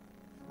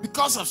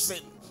because of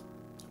sin,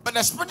 but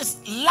the spirit is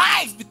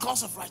life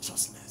because of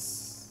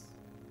righteousness.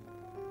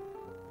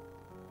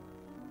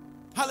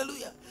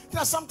 Hallelujah.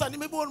 Now sometimes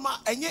maybe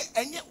and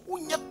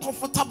you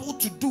comfortable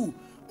to do.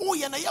 Oh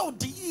yeah, na ya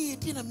odi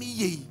na me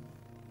ye.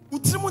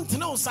 Utimu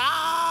ntena o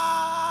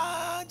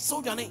sa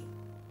so dwane.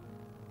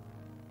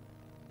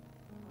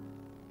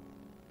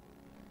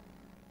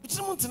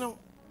 Utimu ntena.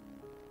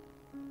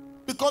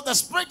 Because the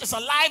spirit is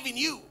alive in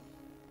you.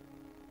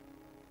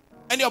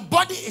 And your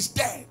body is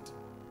dead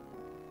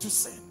to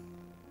sin.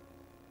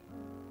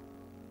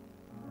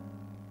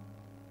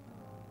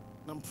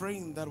 And I'm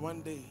praying that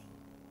one day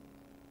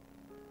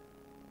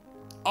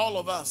all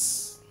of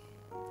us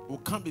will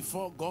come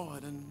before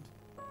God,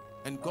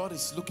 and God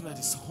is looking at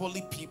his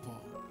holy people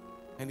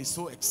and he's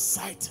so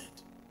excited.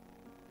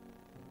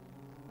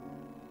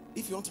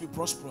 If you want to be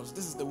prosperous,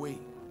 this is the way.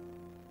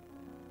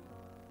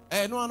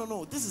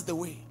 No. This is the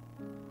way.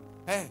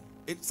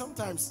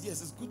 Sometimes,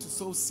 yes, it's good to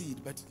sow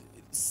seed, but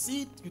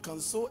seed, you can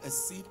sow a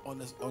seed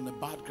on a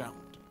bad ground.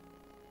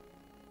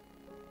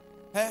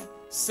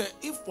 Say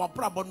if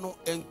wabrabono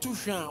and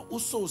tushan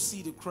also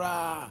see the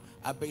cry,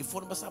 I pay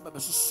for the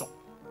so.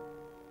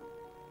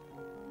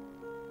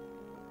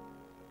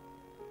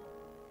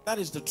 That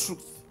is the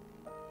truth.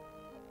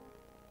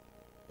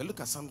 But look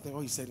at something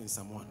what he said in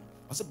Psalm 1.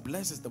 I said,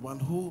 blessed is the one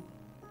who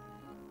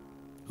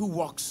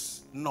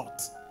walks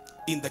not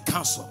in the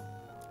counsel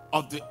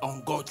of the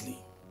ungodly,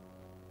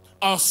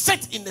 or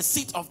sit in the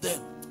seat of the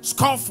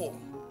scornful.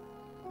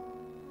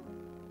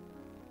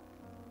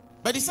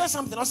 But he says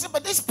something. I said,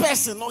 but this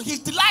person, his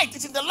delight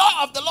is in the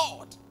law of the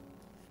Lord.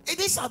 And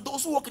these are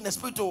those who walk in the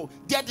spirit.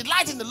 Their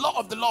delight in the law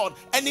of the Lord.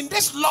 And in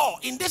this law,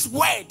 in this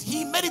word,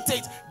 he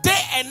meditates day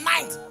and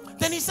night.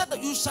 Then he said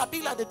that you shall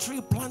be like the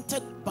tree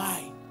planted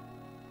by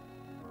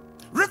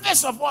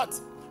rivers of what?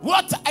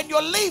 Water, and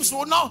your leaves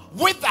will not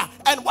wither.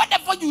 And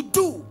whatever you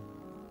do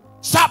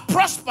shall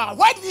prosper.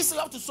 Why did he say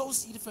you have to sow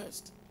seed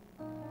first?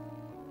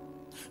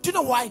 Do you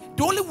know why?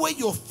 The only way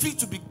your feet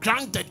to be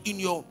grounded in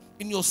your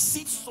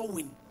seed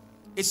sowing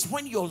is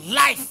when your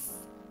life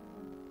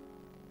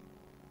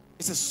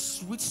is a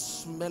sweet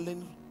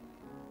smelling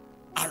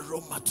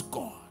aroma to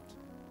God.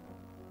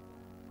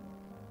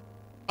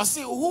 I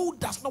say, who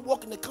does not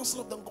walk in the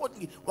counsel of the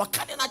ungodly? What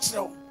kind of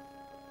natural?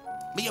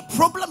 But a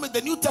problem with the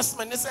New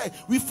Testament, they say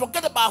we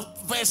forget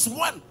about verse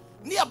 1.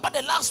 Near about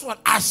the last one,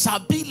 I shall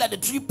be like the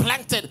tree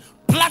planted.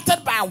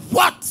 Planted by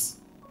what?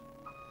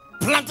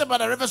 Planted by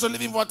the rivers of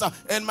living water.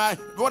 And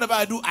whatever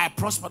I do, I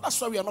prosper. That's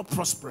why we are not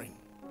prospering.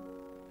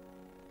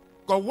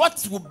 Because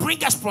what will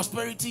bring us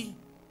prosperity,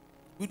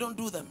 we don't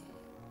do them.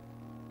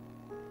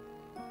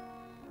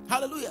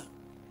 Hallelujah.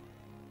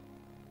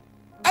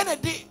 And I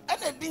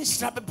didn't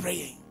stop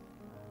praying.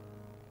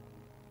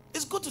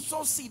 It's good to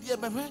sow seed. Yeah,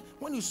 but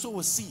when you sow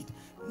a seed,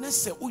 how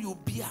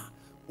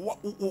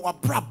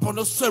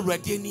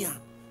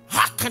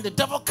can the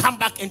devil come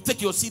back and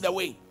take your seed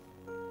away?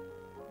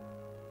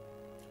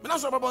 But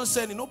that's what I'm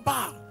saying.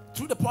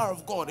 Through the power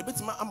of God.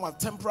 I'm a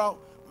temporal.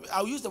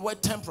 I'll use the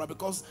word temporal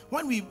because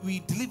when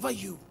we deliver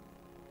you,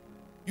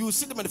 you will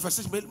see the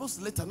manifestation. But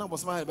most later now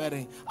was my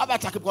bedding. I'm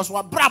attacking because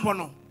we're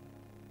brabono.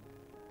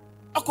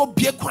 I could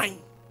be a coin.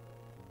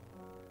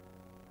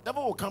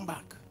 Devil will come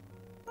back.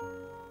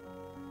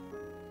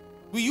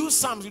 We use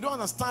Psalms. You don't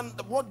understand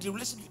what the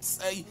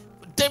relationship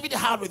David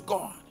had with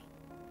God.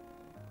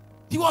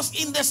 He was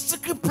in the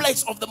secret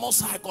place of the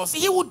Most High God. See,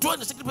 he would dwell in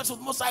the secret place of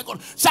the Most High God.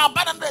 Shall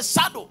abide under the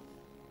shadow.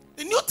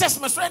 The New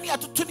Testament is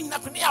to tuning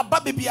nothing near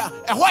Babibia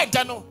and why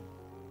Dano.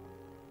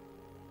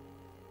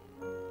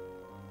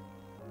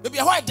 Maybe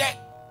a white day.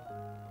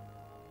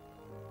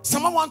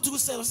 Someone want to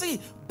say,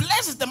 see,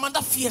 blessed is the man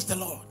that fears the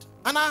Lord.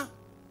 Anna.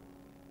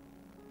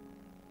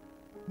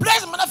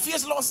 Blessed man that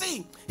fears the Lord.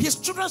 See, his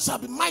children shall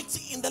be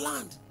mighty in the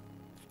land,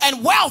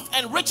 and wealth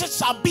and riches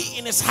shall be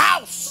in his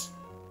house.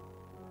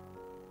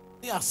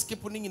 They are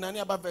skipping in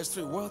about verse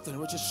 3. Wealth and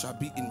riches shall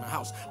be in my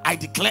house. I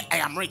declare I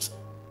am rich.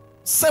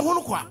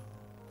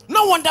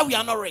 No wonder we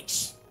are not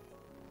rich.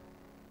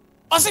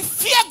 I say,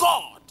 fear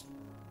God,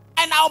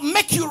 and I'll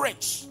make you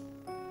rich.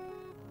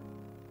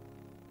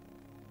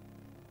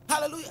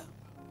 Hallelujah.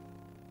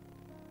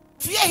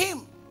 Fear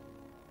him,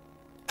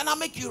 and I'll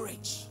make you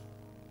rich.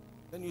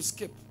 Then you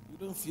skip. You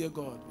don't fear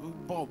God.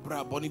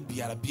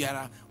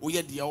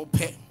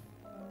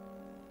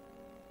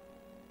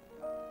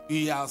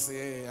 You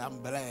say, I'm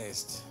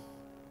blessed.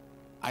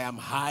 I am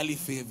highly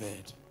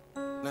favored.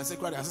 And I say,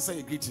 I say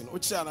a greeting.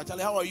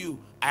 Nachali, how are you?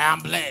 I am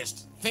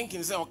blessed.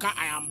 Thinking, say, okay,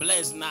 I am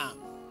blessed now.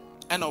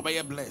 And I'll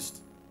be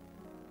blessed.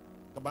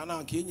 But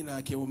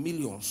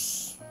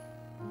millions.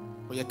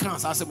 But you can't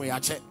say we are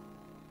check.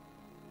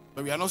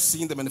 But we are not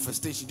seeing the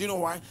manifestation. Do you know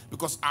why?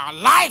 Because our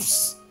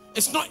lives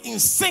is not in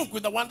sync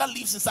with the one that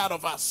lives inside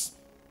of us.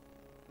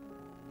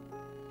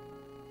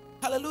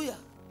 Hallelujah.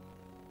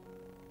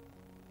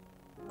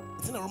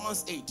 It's in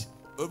Romans 8.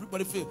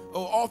 Everybody feel,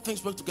 all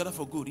things work together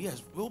for good.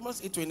 Yes,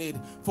 Romans 8:28.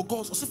 For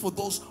God, also for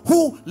those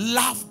who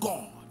love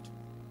God.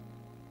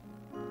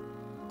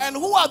 And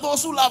who are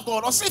those who love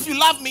God? Or say, if you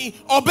love me,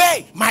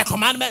 obey my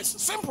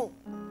commandments. Simple.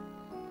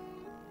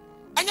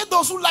 And yet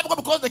those who love God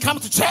because they come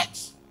to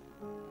church.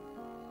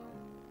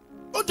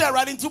 Oh, they're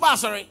riding to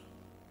sorry.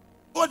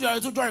 Oh, they're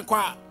to join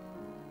choir.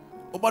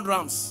 Over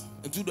drums.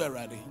 And to they're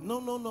riding.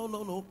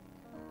 No.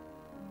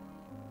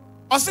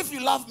 Or say, if you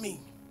love me,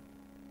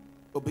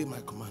 obey my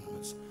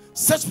commandments.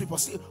 Such people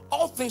see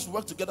all things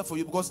work together for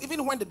you, because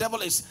even when the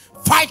devil is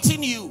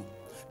fighting you,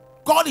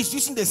 God is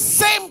using the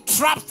same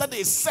traps that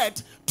they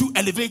set to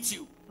elevate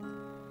you.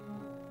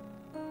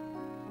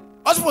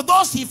 As for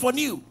those he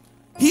foreknew,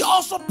 he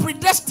also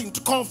predestined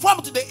to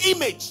conform to the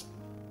image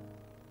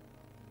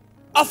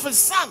of his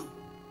son.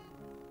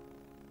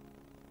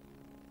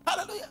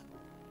 Hallelujah.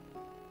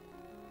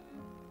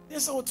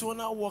 This is how to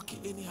now walk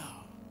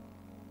anyhow.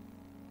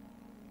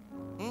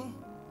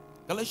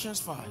 Galatians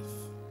 5.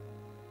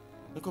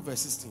 Look at verse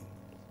 16.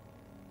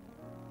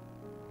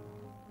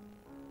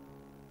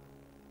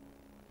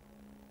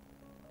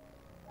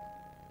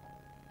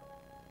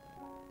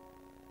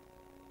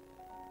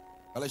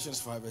 Galatians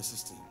 5 verse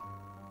 16.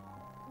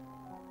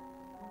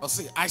 I'll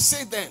say, I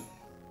say then,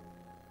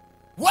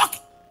 Walk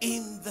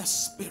in the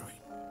Spirit.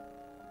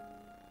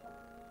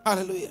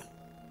 Hallelujah.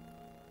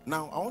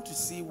 Now, I want to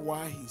see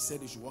why he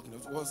said he should walk in the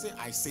Spirit. Well, say,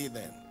 I say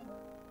then.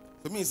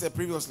 To me, he said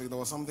previously there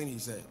was something he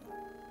said.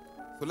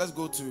 So let's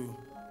go to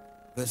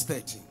verse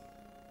 13.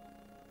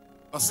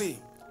 I'll see.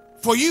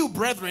 For you,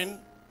 brethren,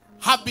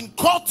 have been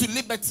called to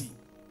liberty.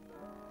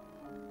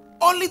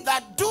 Only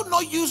that do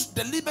not use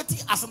the liberty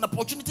as an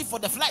opportunity for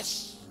the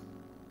flesh,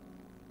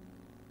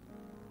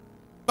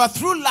 but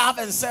through love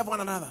and serve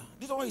one another.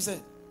 This is what he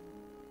said.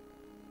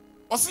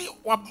 I see,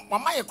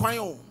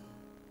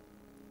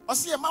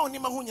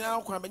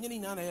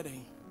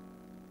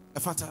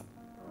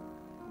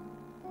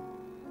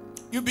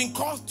 you've been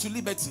called to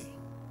liberty.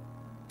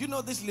 Do you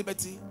know this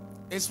liberty?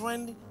 It's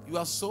when you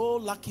are so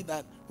lucky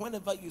that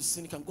whenever you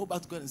sin, you can go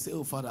back to God and say,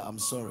 oh, Father, I'm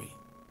sorry.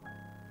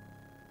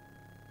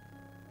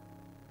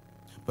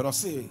 But I'll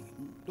say,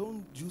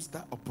 don't use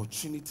that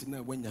opportunity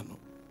now when you're not.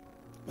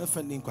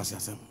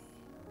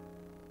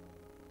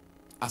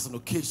 As an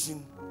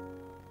occasion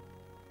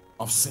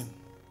of sin.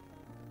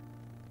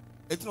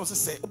 It also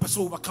say,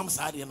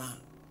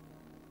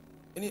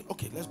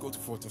 okay, let's go to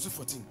 14. So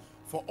 14.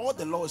 For all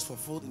the law is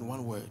fulfilled in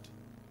one word,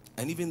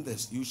 and even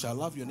this, you shall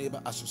love your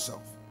neighbor as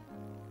yourself.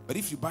 But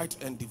if you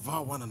bite and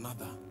devour one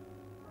another,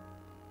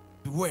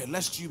 beware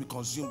lest you be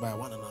consumed by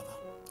one another.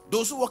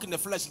 Those who walk in the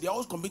flesh, they are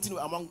always competing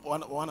among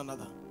one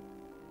another.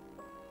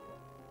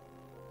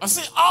 I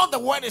say all the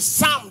word is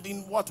summed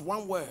in what?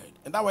 One word.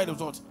 And that word is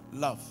what?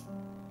 Love.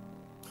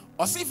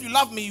 Or say if you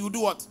love me, you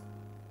do what?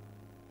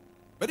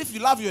 But if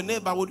you love your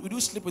neighbor, would you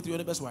sleep with your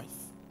neighbor's wife?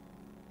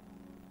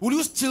 Will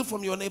you steal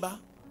from your neighbor?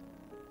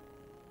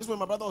 This is when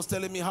my brother was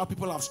telling me how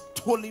people have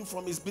stolen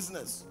from his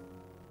business.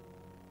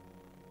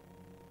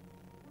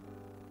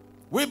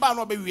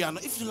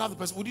 If you love the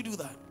person, would you do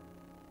that?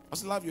 I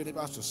said, love your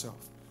neighbor as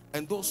yourself.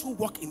 And those who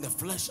walk in the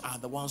flesh are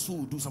the ones who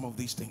will do some of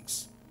these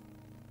things.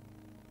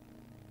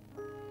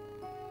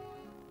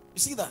 You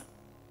see that?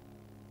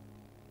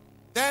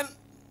 Then,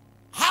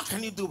 how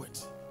can you do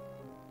it?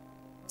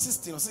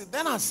 16,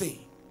 then I say,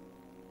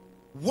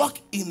 walk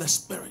in the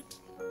Spirit,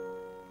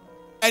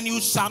 and you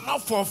shall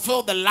not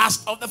fulfill the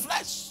lust of the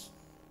flesh.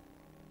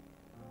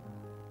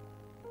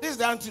 This is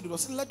the antidote. I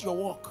say, let your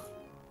walk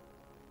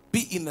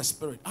be in the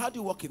Spirit. How do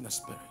you walk in the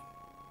Spirit?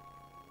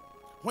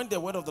 When the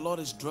word of the Lord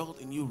is dwelt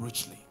in you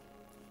richly.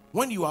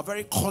 When you are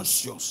very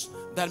conscious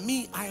that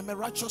me, I am a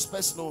righteous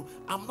person. No,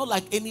 I'm not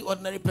like any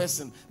ordinary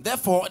person.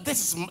 Therefore,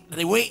 this is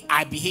the way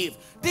I behave.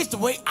 This is the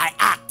way I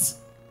act.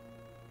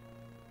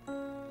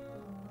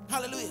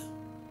 Hallelujah.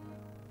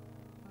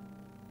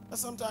 And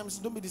sometimes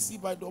don't be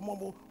deceived by the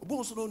momo.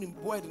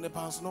 In the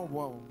past, no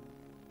wow.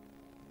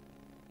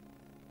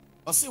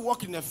 I see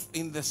walk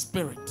in the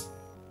Spirit.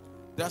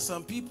 There are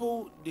some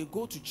people, they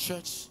go to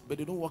church, but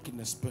they don't walk in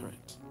the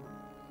Spirit.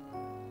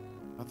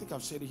 I think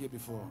I've shared it here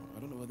before. I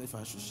don't know whether if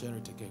I should share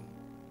it again.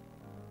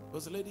 There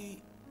was a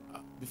lady,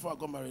 before I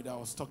got married, I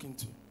was talking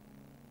to.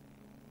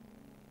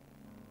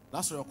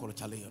 That's why I call it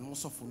Charlie. And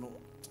also for no,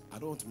 I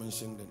don't want to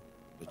mention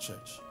the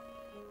church.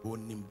 But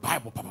in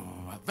Bible,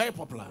 very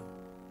popular.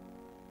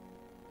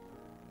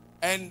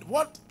 And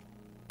what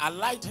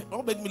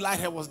made me like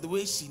her was the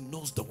way she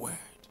knows the word.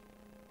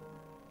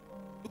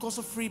 Because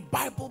of free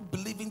Bible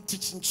believing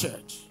teaching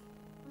church.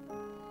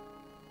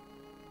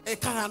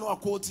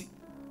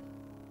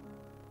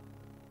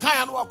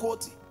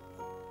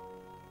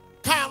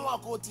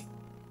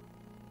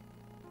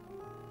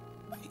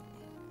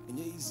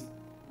 Easy.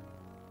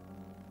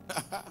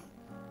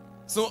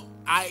 So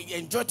I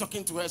enjoyed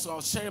talking to her, so I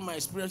was sharing my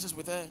experiences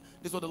with her.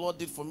 This is what the Lord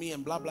did for me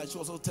and blah blah. She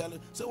was also telling.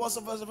 So it was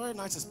a very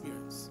nice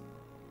experience.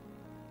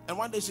 And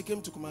one day she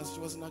came to Kumasi.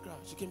 She was in Accra.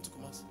 She came to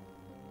Kumasi.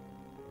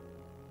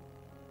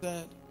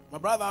 Said, my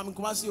brother, I'm in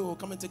Kumasi. Oh,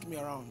 come and take me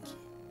around.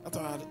 That's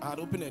why I had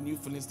opened a new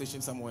filling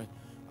station somewhere.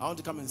 I want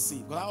to come and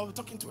see. But I was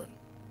talking to her.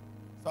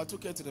 So I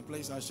took her to the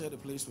place. I shared the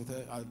place with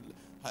her.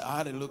 I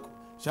had a look.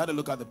 She had a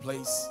look at the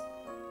place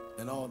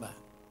and all that.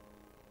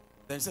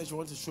 Then she said she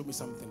wanted to show me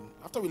something.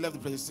 After we left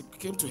the place, she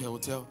came to her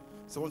hotel.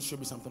 She wanted to show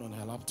me something on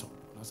her laptop.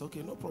 And I said,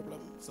 okay, no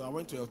problem. So I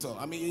went to her hotel.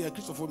 I mean, yeah,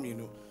 Christopher, you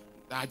know.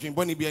 I dream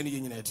Bonnie be any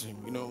in a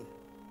dream, you know.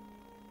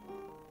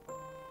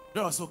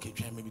 Then I was okay,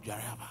 maybe be a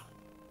rabbi.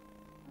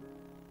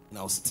 And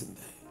I was sitting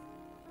there.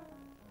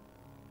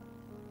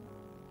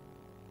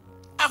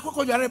 I could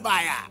go to a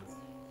rabbi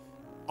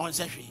on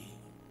Saturday.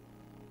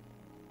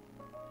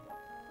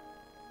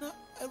 Now,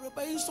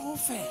 everybody is so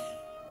fair.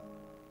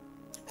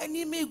 And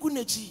he made good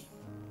nature.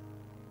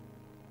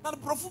 Now the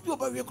prophet be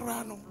over your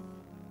crown.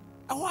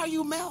 And why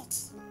you melt?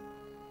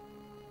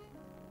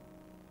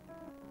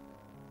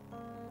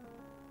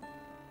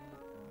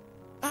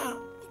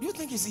 Do you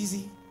think it's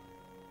easy?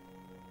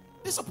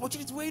 This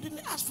opportunity where you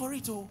didn't ask for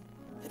it, oh,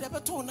 you never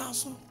told now,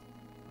 so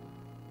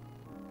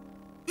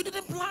you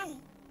didn't plan.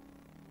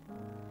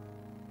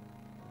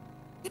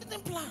 You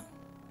didn't plan.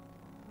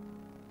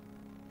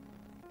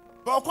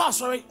 But of course,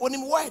 sorry, on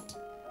him word.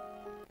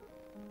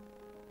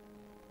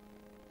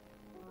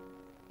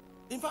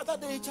 In fact,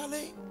 that day,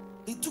 Charlie,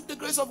 he took the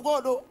grace of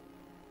God, though.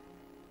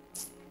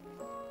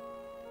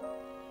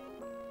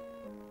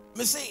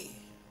 Me say,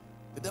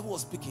 the devil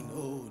was speaking.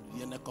 Oh,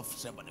 you're not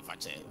confident about the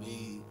fact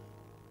we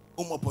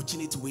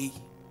opportunity way.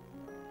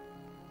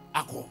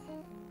 Ako.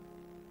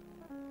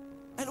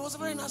 And it was a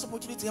very nice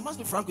opportunity. I must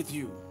be frank with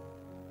you.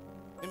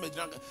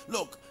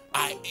 Look,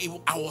 I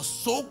was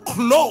so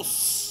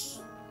close.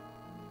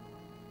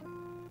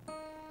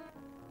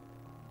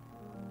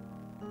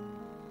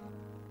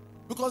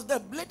 Because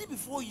the lady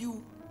before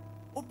you,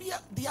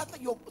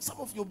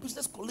 some of your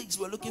business colleagues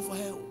were looking for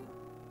her.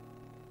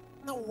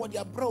 Now what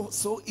you brought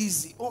so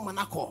easy. Oh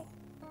manako.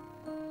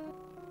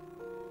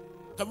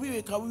 Can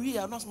we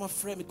announce my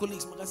friend, my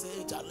colleagues, I say,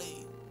 hey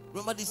Charlie,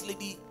 remember this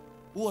lady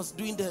who was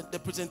doing the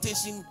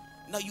presentation?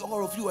 Now you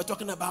all of you are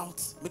talking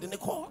about with the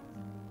call.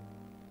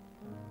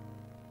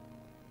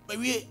 But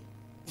we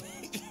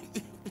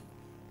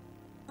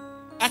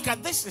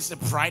this is the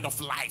pride of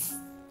life.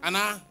 And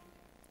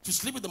to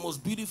sleep with the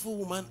most beautiful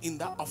woman in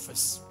that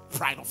office,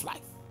 pride of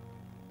life.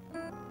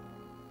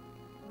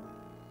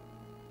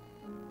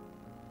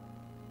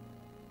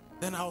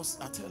 Then I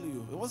tell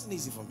you, it wasn't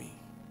easy for me.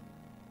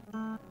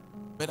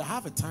 But I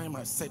have a time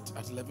I set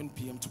at 11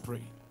 p.m. to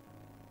pray.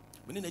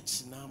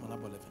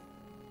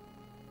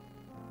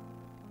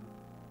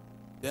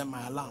 Then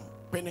my alarm,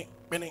 penny.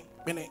 Then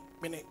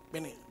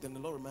the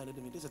Lord reminded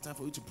me, this is a time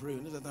for you to pray,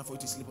 and this is a time for you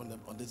to sleep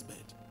on this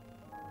bed.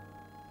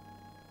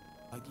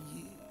 Like,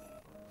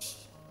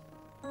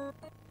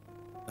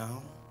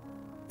 now,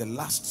 the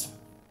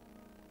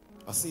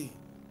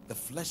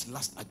flesh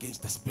lusts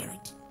against the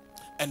spirit,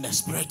 and the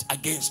spirit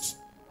against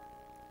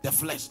the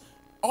flesh.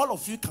 All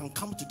of you can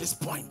come to this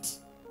point.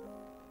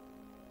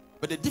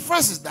 But the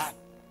difference is that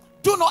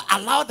do not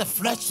allow the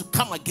flesh to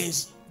come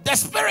against the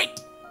spirit.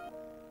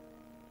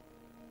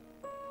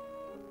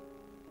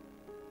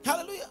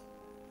 Hallelujah.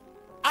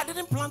 I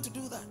didn't plan to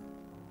do that.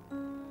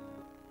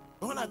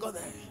 But when I got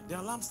there, the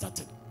alarm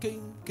started.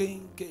 King.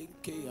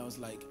 I was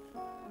like,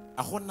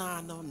 I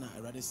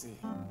rather say,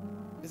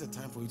 there's a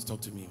time for you to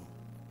talk to me.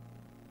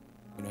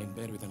 When I'm in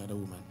bed with another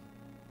woman.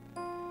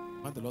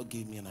 But the Lord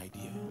gave me an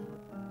idea.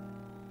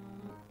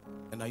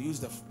 And I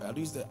used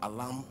the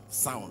alarm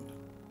sound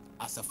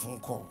as a phone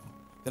call.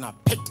 Then I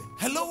picked it.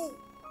 Hello?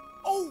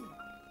 Oh.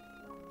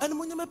 And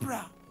when you pray,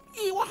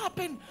 hey, what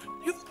happened?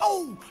 You've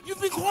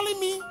been calling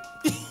me.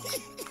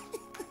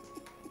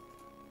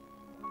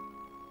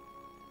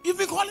 You've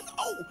been calling me.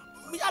 Oh,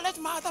 I left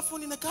my other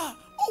phone in the car.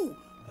 Oh,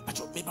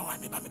 maybe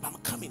I'm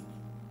coming.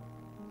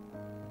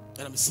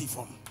 And I'm see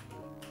from.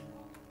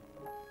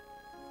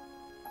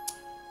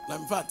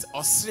 In fact,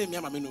 after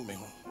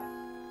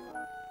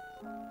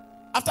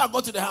I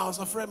got to the house,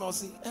 a friend will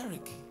say,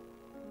 Eric,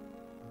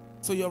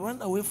 so you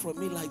ran away from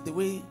me like the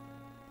way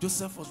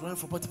Joseph was running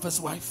from Potiphar's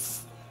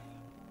wife.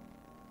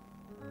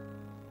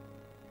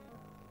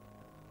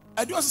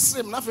 I do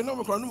say nothing. No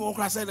more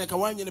cry. Say like a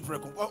wine in the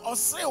preco. Or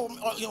say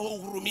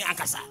Rumi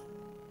Ankasa.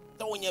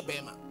 Don't win your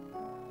bema.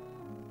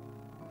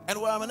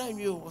 And where I'm name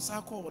you was I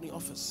call in the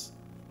office.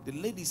 The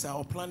ladies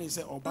are planning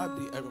say oh bad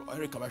the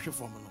Eric Abashi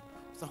for me.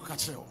 So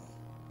catch you.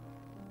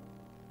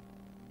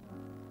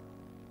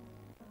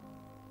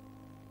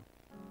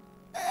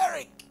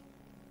 Eric,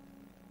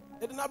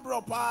 they did not bring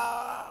up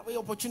the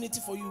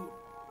opportunity for you.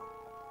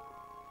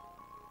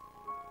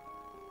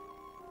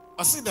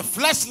 I see the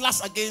flesh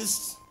lusts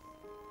against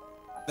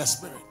the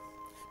spirit,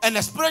 and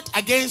the spirit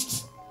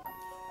against.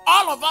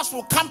 All of us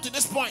will come to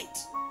this point.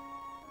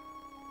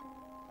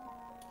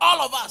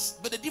 All of us.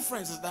 But the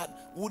difference is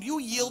that would you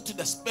yield to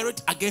the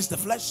spirit against the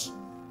flesh?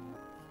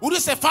 Would you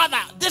say, Father,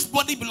 this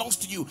body belongs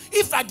to you?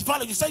 If I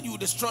defile it, you said you would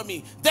destroy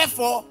me.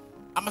 Therefore,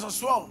 I must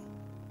as well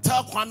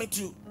tell Kwame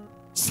to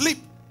sleep.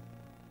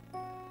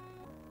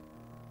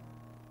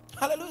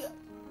 Hallelujah.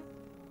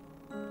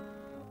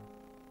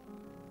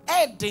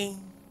 Edding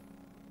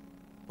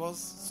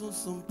was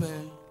so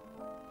pay.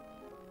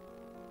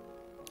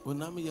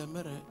 Unami ya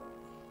mere.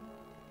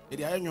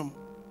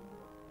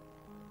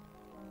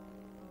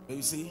 But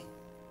you see,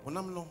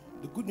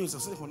 the good news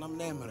is that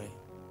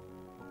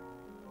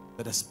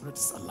the spirit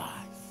is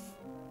alive.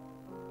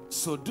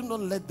 So do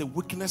not let the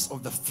weakness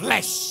of the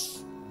flesh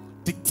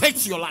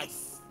dictate your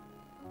life.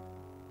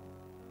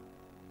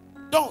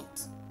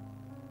 Don't.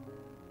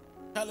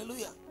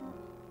 Hallelujah.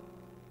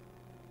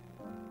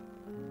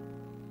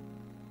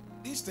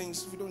 These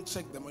things, if you don't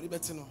check them, you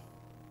better know.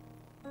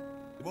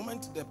 The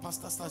moment the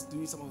pastor starts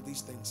doing some of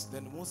these things,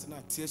 then once in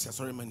a tears, you're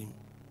sorry, money.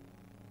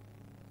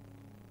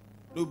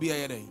 No be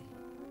a day.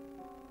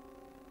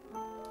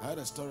 I heard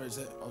a story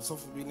that also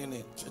for being in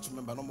a church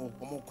member, no more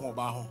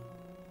about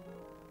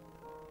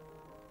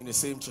in the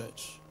same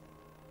church.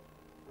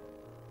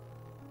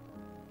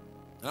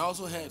 And I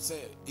also heard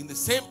say in the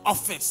same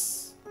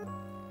office,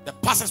 the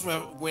pastors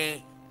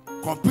were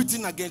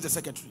competing against the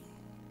secretary.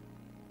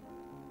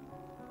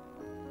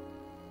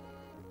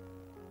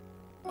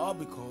 All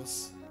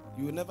because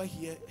you will never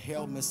hear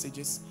hell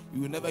messages.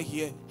 You will never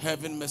hear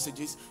heaven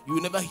messages. You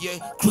will never hear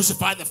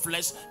crucify the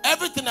flesh.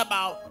 Everything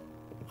about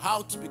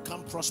how to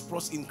become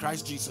prosperous in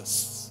Christ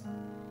Jesus.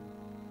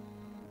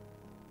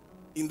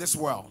 In this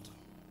world.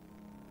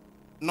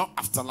 Not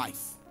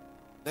afterlife.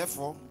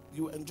 Therefore,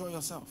 you enjoy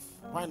yourself.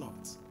 Why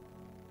not?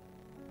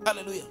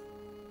 Hallelujah.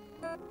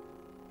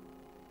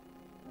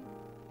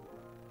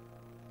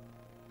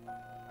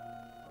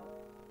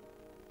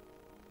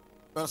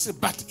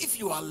 But if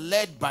you are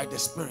led by the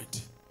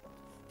Spirit,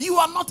 you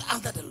are not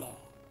under the law.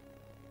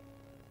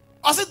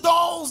 I said,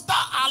 those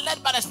that are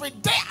led by the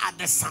Spirit, they are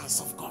the sons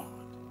of God.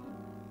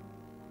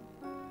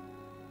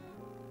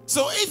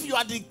 So if you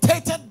are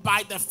dictated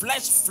by the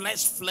flesh,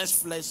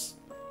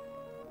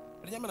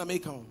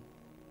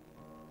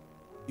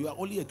 you are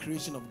only a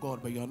creation of God,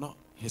 but you are not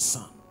his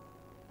son.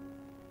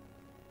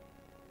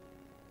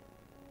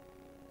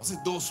 I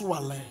said, those who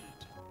are led.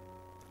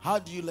 How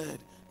do you lead?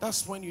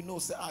 That's when you know,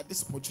 say,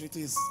 this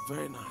opportunity is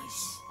very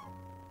nice.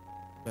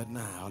 But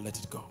now I'll let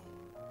it go.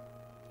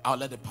 I'll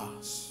let it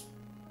pass.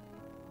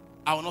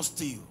 I will not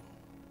steal.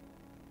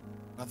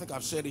 I think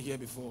I've shared it here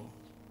before.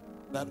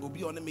 That will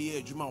be on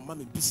me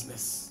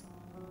business.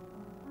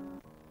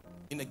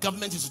 In a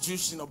government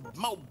institution, or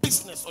my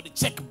business, or the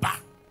check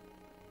back.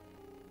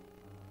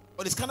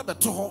 But it's kind of a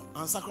toho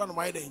and sacred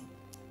writing.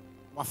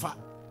 Wafa.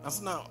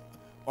 That's now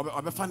or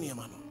funny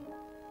man.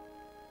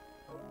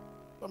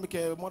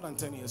 More than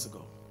 10 years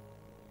ago.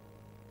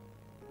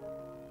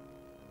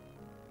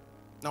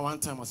 Now one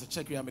time I was a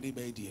check you many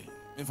baby.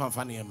 In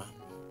funny man.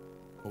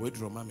 Or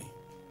withdraw mommy.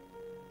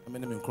 I'm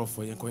in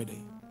Crawford Yanko.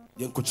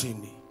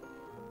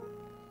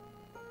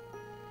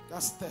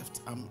 That's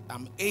theft.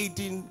 I'm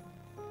aiding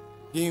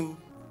him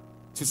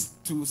to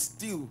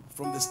steal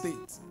from the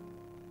state.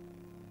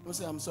 I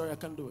say, I'm sorry, I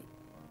can't do it.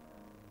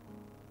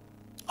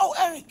 Oh,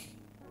 Eric,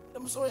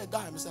 I'm sorry, a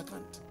guy. I say, I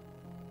can't.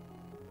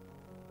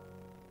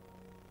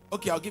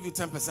 Okay, I'll give you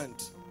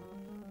 10%.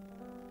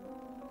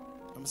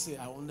 I'm saying,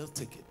 I will not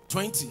take it.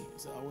 20.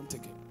 So I won't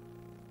take it.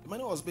 The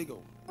money was bigger.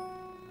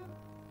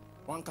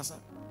 One casa.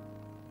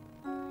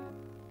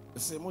 They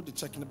say, more the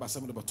checking about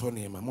somebody about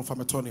Tony, man. More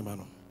from a Tony,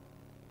 man.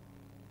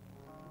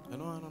 I don't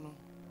know.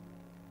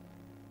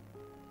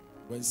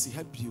 When she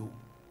help you,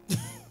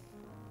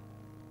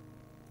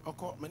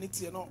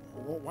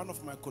 one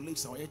of my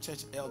colleagues, our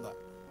church elder,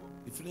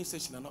 the filling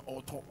station are not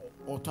auto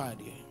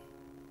idea.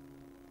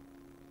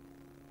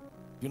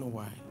 You know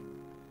why?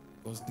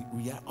 Because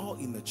we are all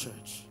in the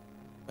church.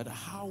 But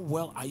how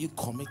well are you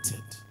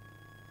committed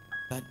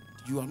that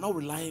you are not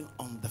relying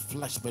on the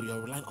flesh, but you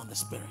are relying on the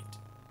Spirit?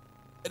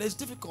 It is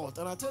difficult.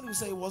 And I tell you,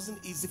 say it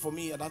wasn't easy for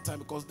me at that time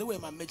because they were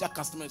my major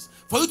customers.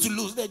 For you to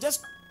lose, they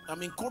just,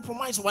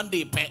 compromise one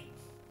day, pay,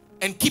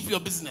 and keep your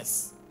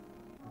business.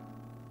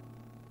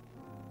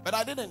 But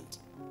I didn't.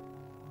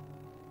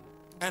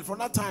 And from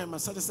that time, I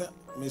started to say,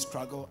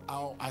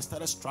 I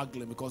started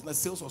struggling because the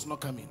sales was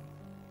not coming.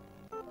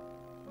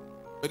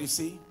 But you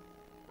see,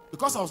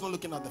 because I was not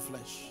looking at the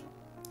flesh,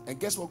 and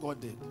guess what God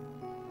did?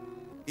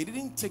 It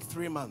didn't take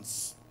 3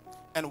 months.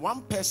 And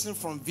one person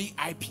from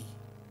VIP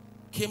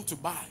came to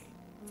buy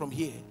from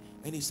here.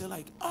 And he said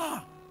like,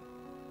 I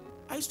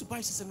used to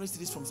buy 600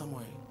 CDs from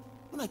somewhere.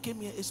 When I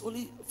came here, it's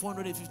only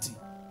 450.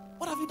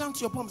 What have you done to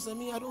your pump? He said,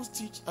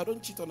 I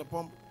don't cheat on the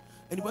pump.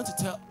 And he went to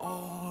tell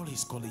all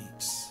his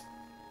colleagues.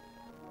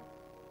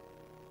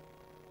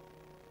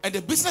 And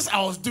the business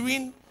I was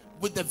doing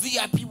with the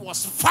VIP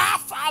was far,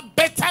 far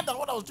better than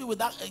what I was doing with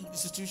that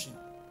institution.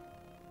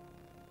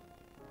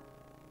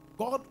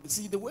 God,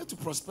 see, the way to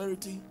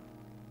prosperity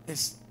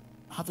is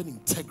having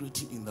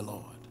integrity in the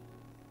Lord.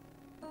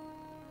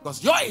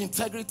 Because your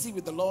integrity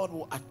with the Lord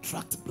will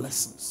attract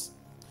blessings.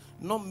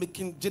 Not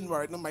making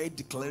January, not my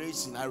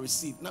declaration I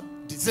receive. Not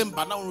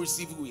December, now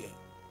receive here.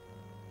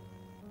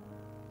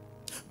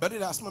 But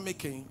it has not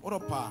making, what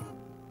up?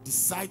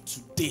 Decide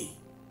today.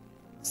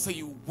 So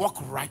you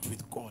walk right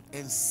with God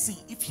and see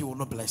if He will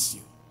not bless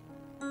you.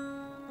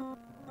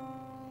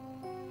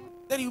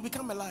 Then you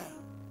become a liar.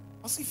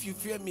 I'll see if you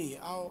fear me.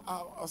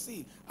 I'll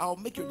see. I'll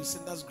make your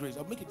descendants great.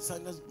 I'll make your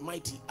descendants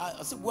mighty.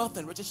 I'll say wealth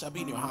and riches shall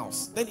be in your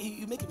house. Then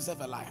you make yourself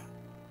a liar.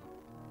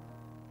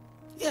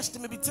 Yes,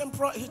 there may be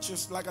temporal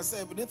hitches. Like I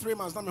said, within 3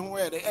 months, I'm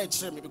where the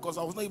edge me because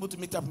I was not able to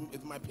meet up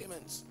with my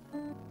payments.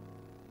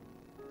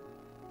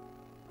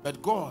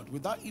 But God,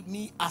 without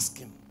me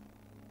asking,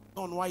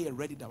 on why you're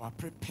ready, that I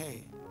prepare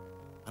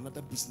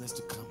another business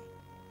to come.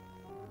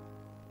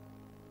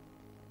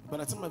 But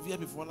I tell my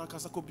VIP before I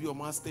could be on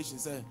my station,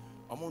 say,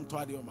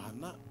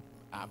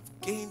 I've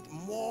gained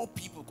more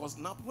people because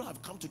now people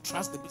have come to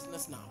trust the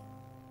business now.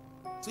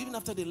 So even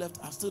after they left,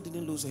 I still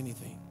didn't lose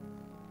anything.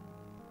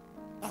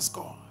 That's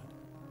God.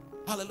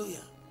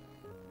 Hallelujah.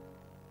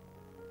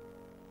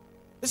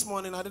 This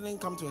morning I didn't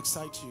come to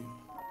excite you.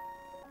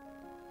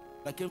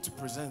 I came to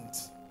present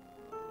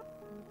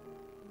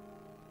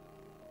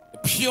the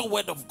pure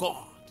word of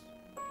God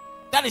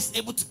that is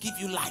able to give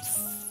you life.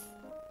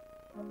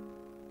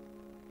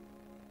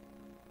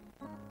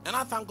 And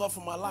I thank God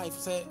for my life.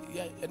 Say,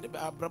 yeah,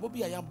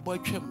 probably I am boy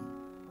chim.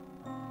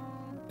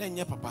 Then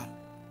your papa,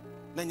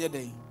 then your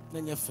day,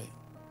 then your faith.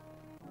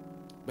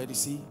 But you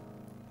see,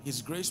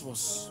 His grace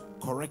was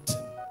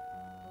correcting,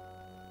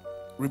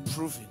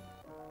 reproving.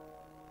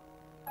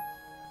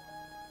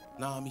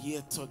 Now I'm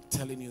here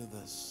telling you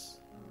this.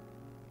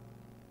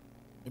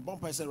 The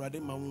bumpy said,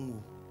 Radim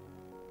Mamu.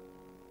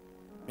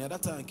 Me at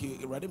that time,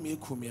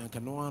 Radim Kumi and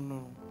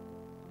Canoano.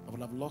 I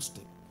would have lost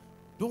it.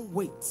 Don't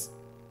wait.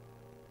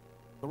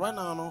 But right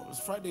now, it's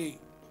Friday.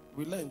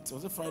 We learned.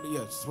 Was it Friday?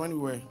 Yes, when we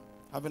were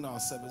having our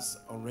service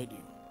on radio.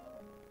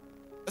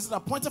 It's an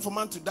appointed for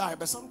man to die,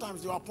 but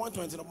sometimes you appoint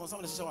 20.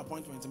 Somebody say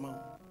appoint 20 man.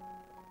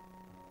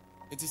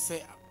 It is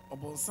say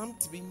about some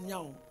to be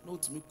now, no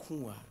to me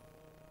kuwa.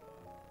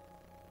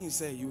 He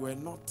said you were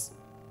not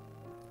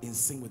in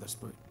sync with the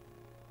Spirit.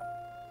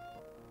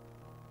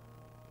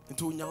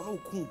 Until now no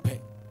kumpe,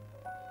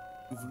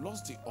 you've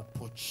lost the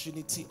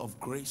opportunity of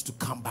grace to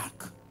come back.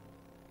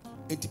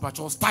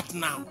 Start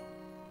now.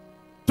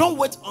 Don't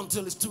wait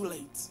until it's too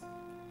late.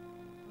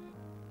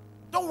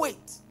 Don't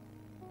wait.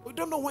 We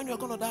don't know when you're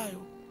going to die.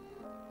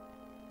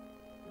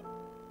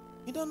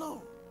 You don't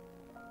know.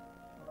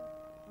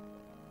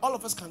 All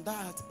of us can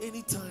die at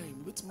any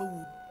time. With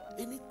mood,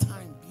 any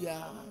time.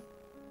 Yeah.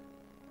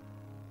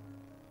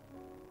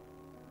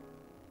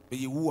 But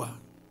you are.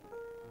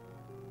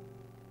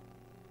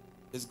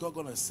 Is God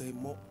going to say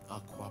more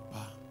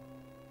akwapa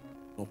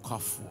no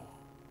kafu?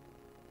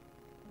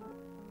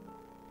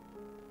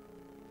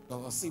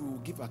 Now I say we will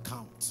give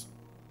account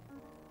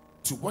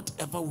to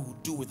whatever we will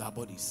do with our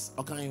bodies.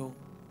 Okay, you?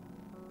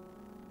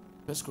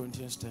 1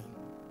 Corinthians 10.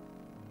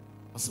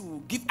 I say we will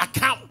give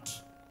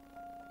account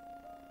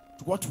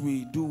to what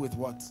we do with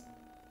what?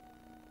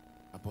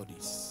 Our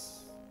bodies.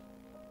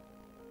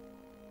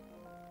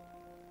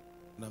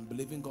 And I'm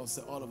believing God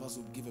said all of us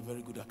will give a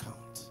very good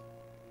account.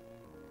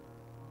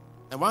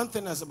 And one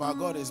thing that's about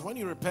God is when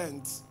you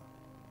repent,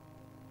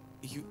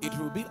 it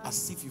will be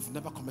as if you've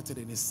never committed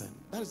any sin.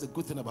 That is the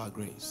good thing about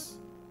grace.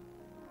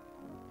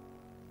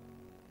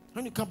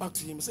 When you come back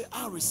to Him, you say,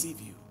 I'll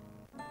receive you.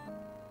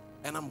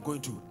 And I'm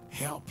going to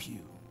help you.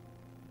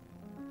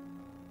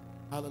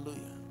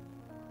 Hallelujah.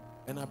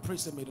 And I pray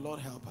that may the Lord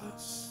help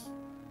us.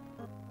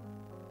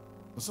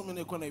 For so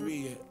many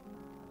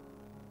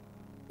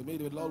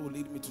maybe the Lord will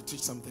lead me to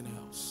teach something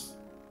else.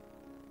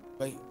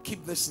 But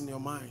keep this in your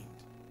mind.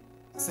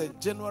 Say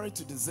January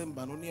to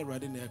December, no near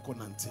riding the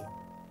Econante.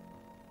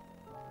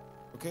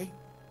 Okay?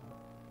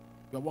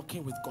 You are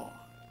walking with God.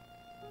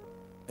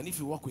 And if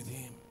you walk with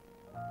Him,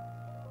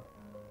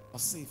 I'll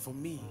say, for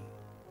me,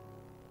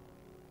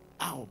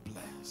 I'll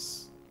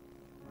bless.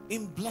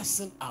 In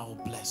blessing, I'll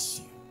bless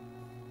you.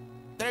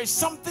 There is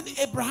something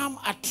Abraham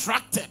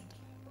attracted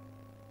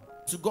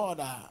to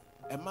God.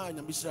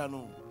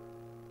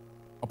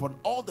 Upon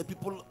all the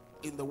people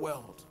in the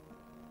world,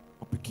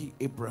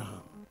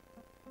 Abraham.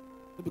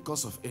 Not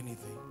because of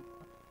anything.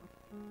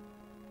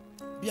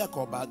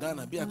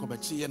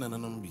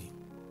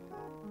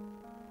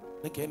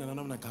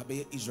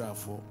 Israel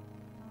for.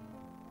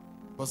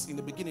 Because in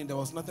the beginning there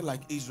was nothing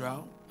like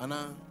Israel, and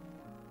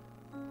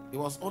it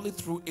was only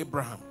through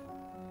Abraham,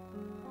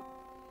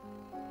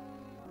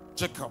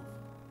 Jacob,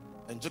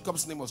 and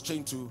Jacob's name was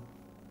changed to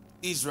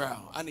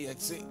Israel, and he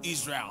had said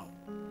Israel.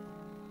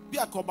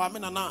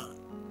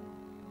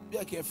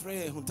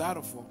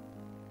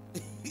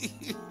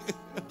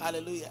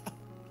 Hallelujah.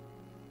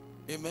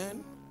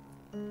 Amen.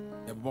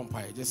 A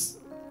vampire, just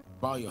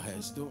bow your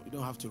heads. You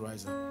don't have to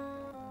rise up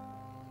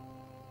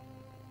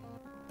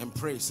and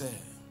pray. Say,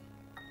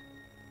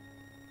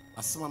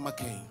 Asama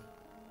Makai,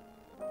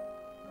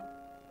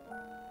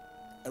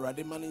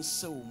 Eradimani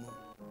Somu,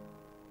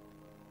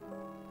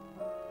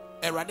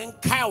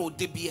 Eradin Kao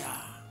Debia,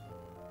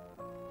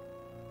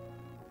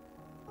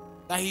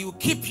 that He will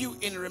keep you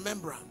in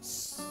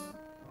remembrance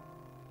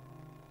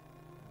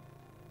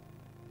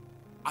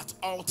at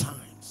all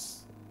times.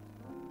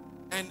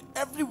 And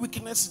every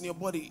weakness in your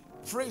body,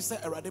 praise the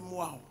Eradim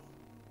wow.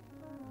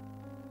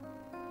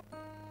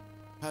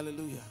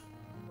 Hallelujah.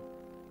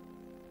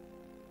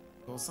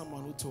 There was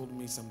someone who told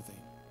me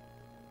something.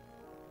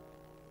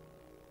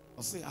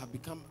 I'll say I've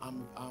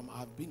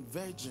been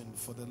virgin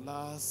for the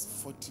last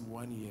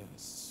 41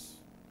 years.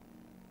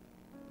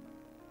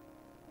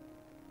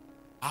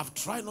 I've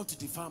tried not to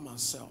defile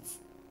myself.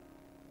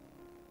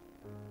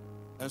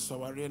 And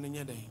so I really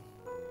need it.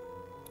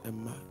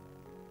 Amen.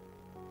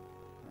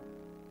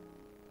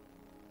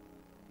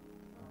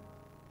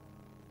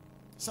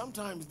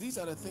 Sometimes these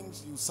are the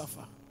things you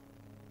suffer.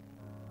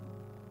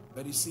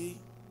 But you see,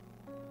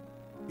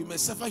 you may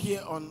suffer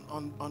here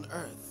on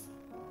earth,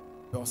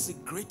 but I'll say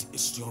great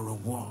is your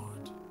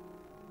reward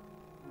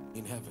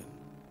in heaven.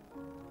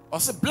 I'll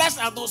say blessed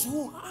are those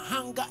who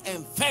hunger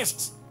and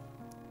thirst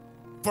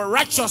for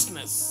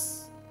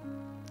righteousness,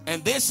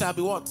 and they shall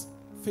be what?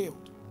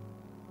 Filled.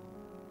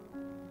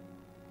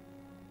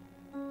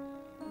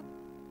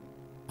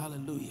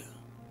 Hallelujah.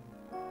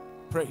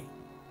 Pray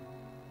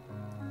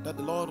that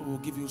the Lord will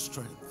give you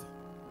strength.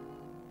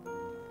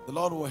 The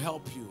Lord will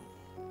help you,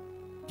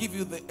 give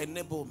you the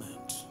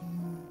enablement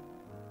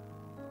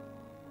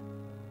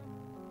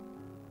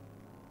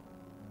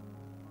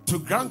to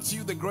grant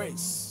you the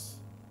grace.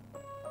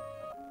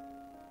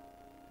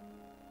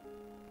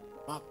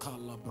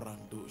 Makala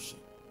brandoshi.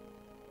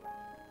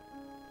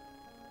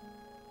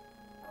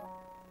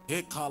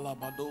 Ekala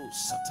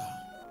badosata.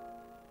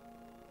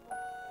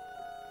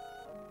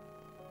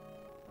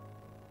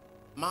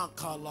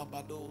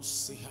 Makalabado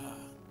siha.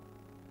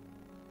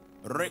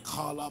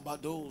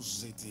 Rekalabado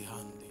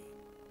zitihandi.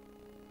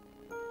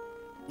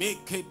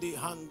 Mikedi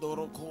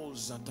handoroko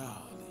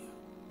zadalia.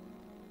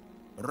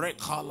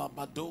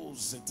 Rekalabado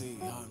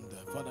zitihanda.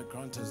 Father,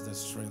 grant us the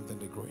strength and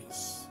the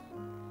grace.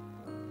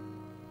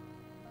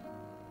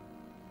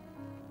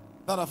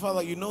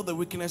 Father, you know the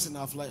weakness in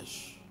our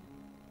flesh.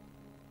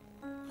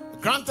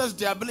 Grant us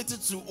the ability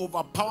to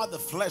overpower the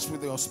flesh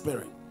with your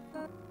spirit.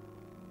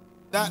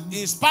 That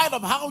in spite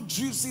of how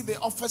juicy the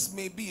offers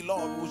may be,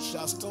 Lord, we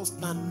shall still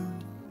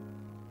stand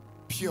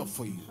pure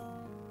for you.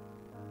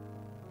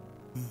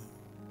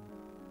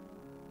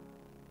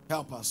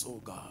 Help us, oh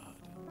God.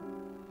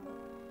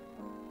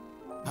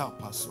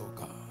 Help us, oh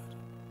God.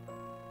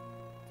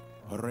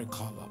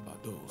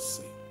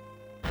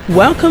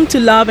 Welcome to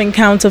Love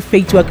Encounter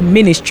Faith Work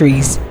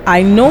Ministries.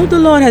 I know the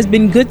Lord has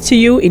been good to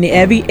you in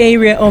every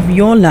area of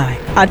your life.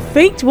 At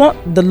Faith Work,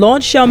 the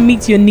Lord shall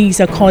meet your needs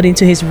according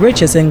to his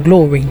riches and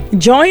glory.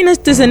 Join us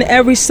this and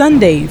every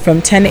Sunday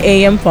from 10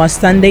 a.m. for our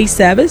Sunday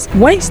service,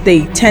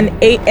 Wednesday 10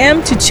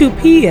 a.m. to 2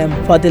 p.m.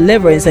 for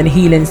deliverance and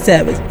healing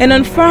service, and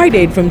on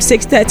Friday from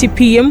 6:30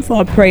 p.m. for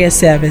our prayer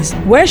service.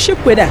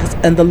 Worship with us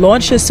and the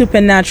Lord shall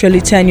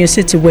supernaturally turn your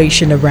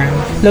situation around.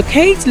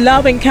 Locate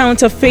Love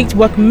Encounter Faith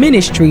Work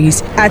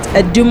Ministries at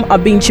Adum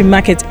Abinchi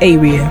Market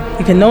area.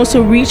 You can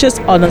also reach us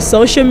on our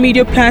social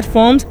media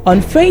platforms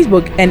on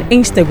Facebook and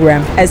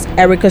Instagram as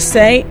Erica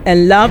Say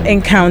and Love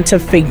Encounter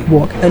Faith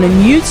Walk, and on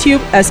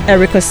YouTube as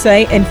Erica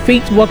Say and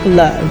Faith Walk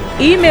Love.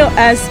 Email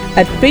us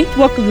at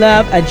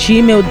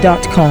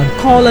faithwalklove@gmail.com.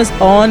 Call us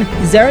on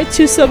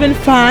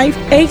 0275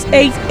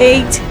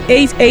 888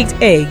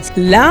 888.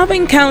 Love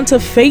Encounter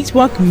Faith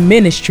Walk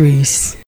Ministries.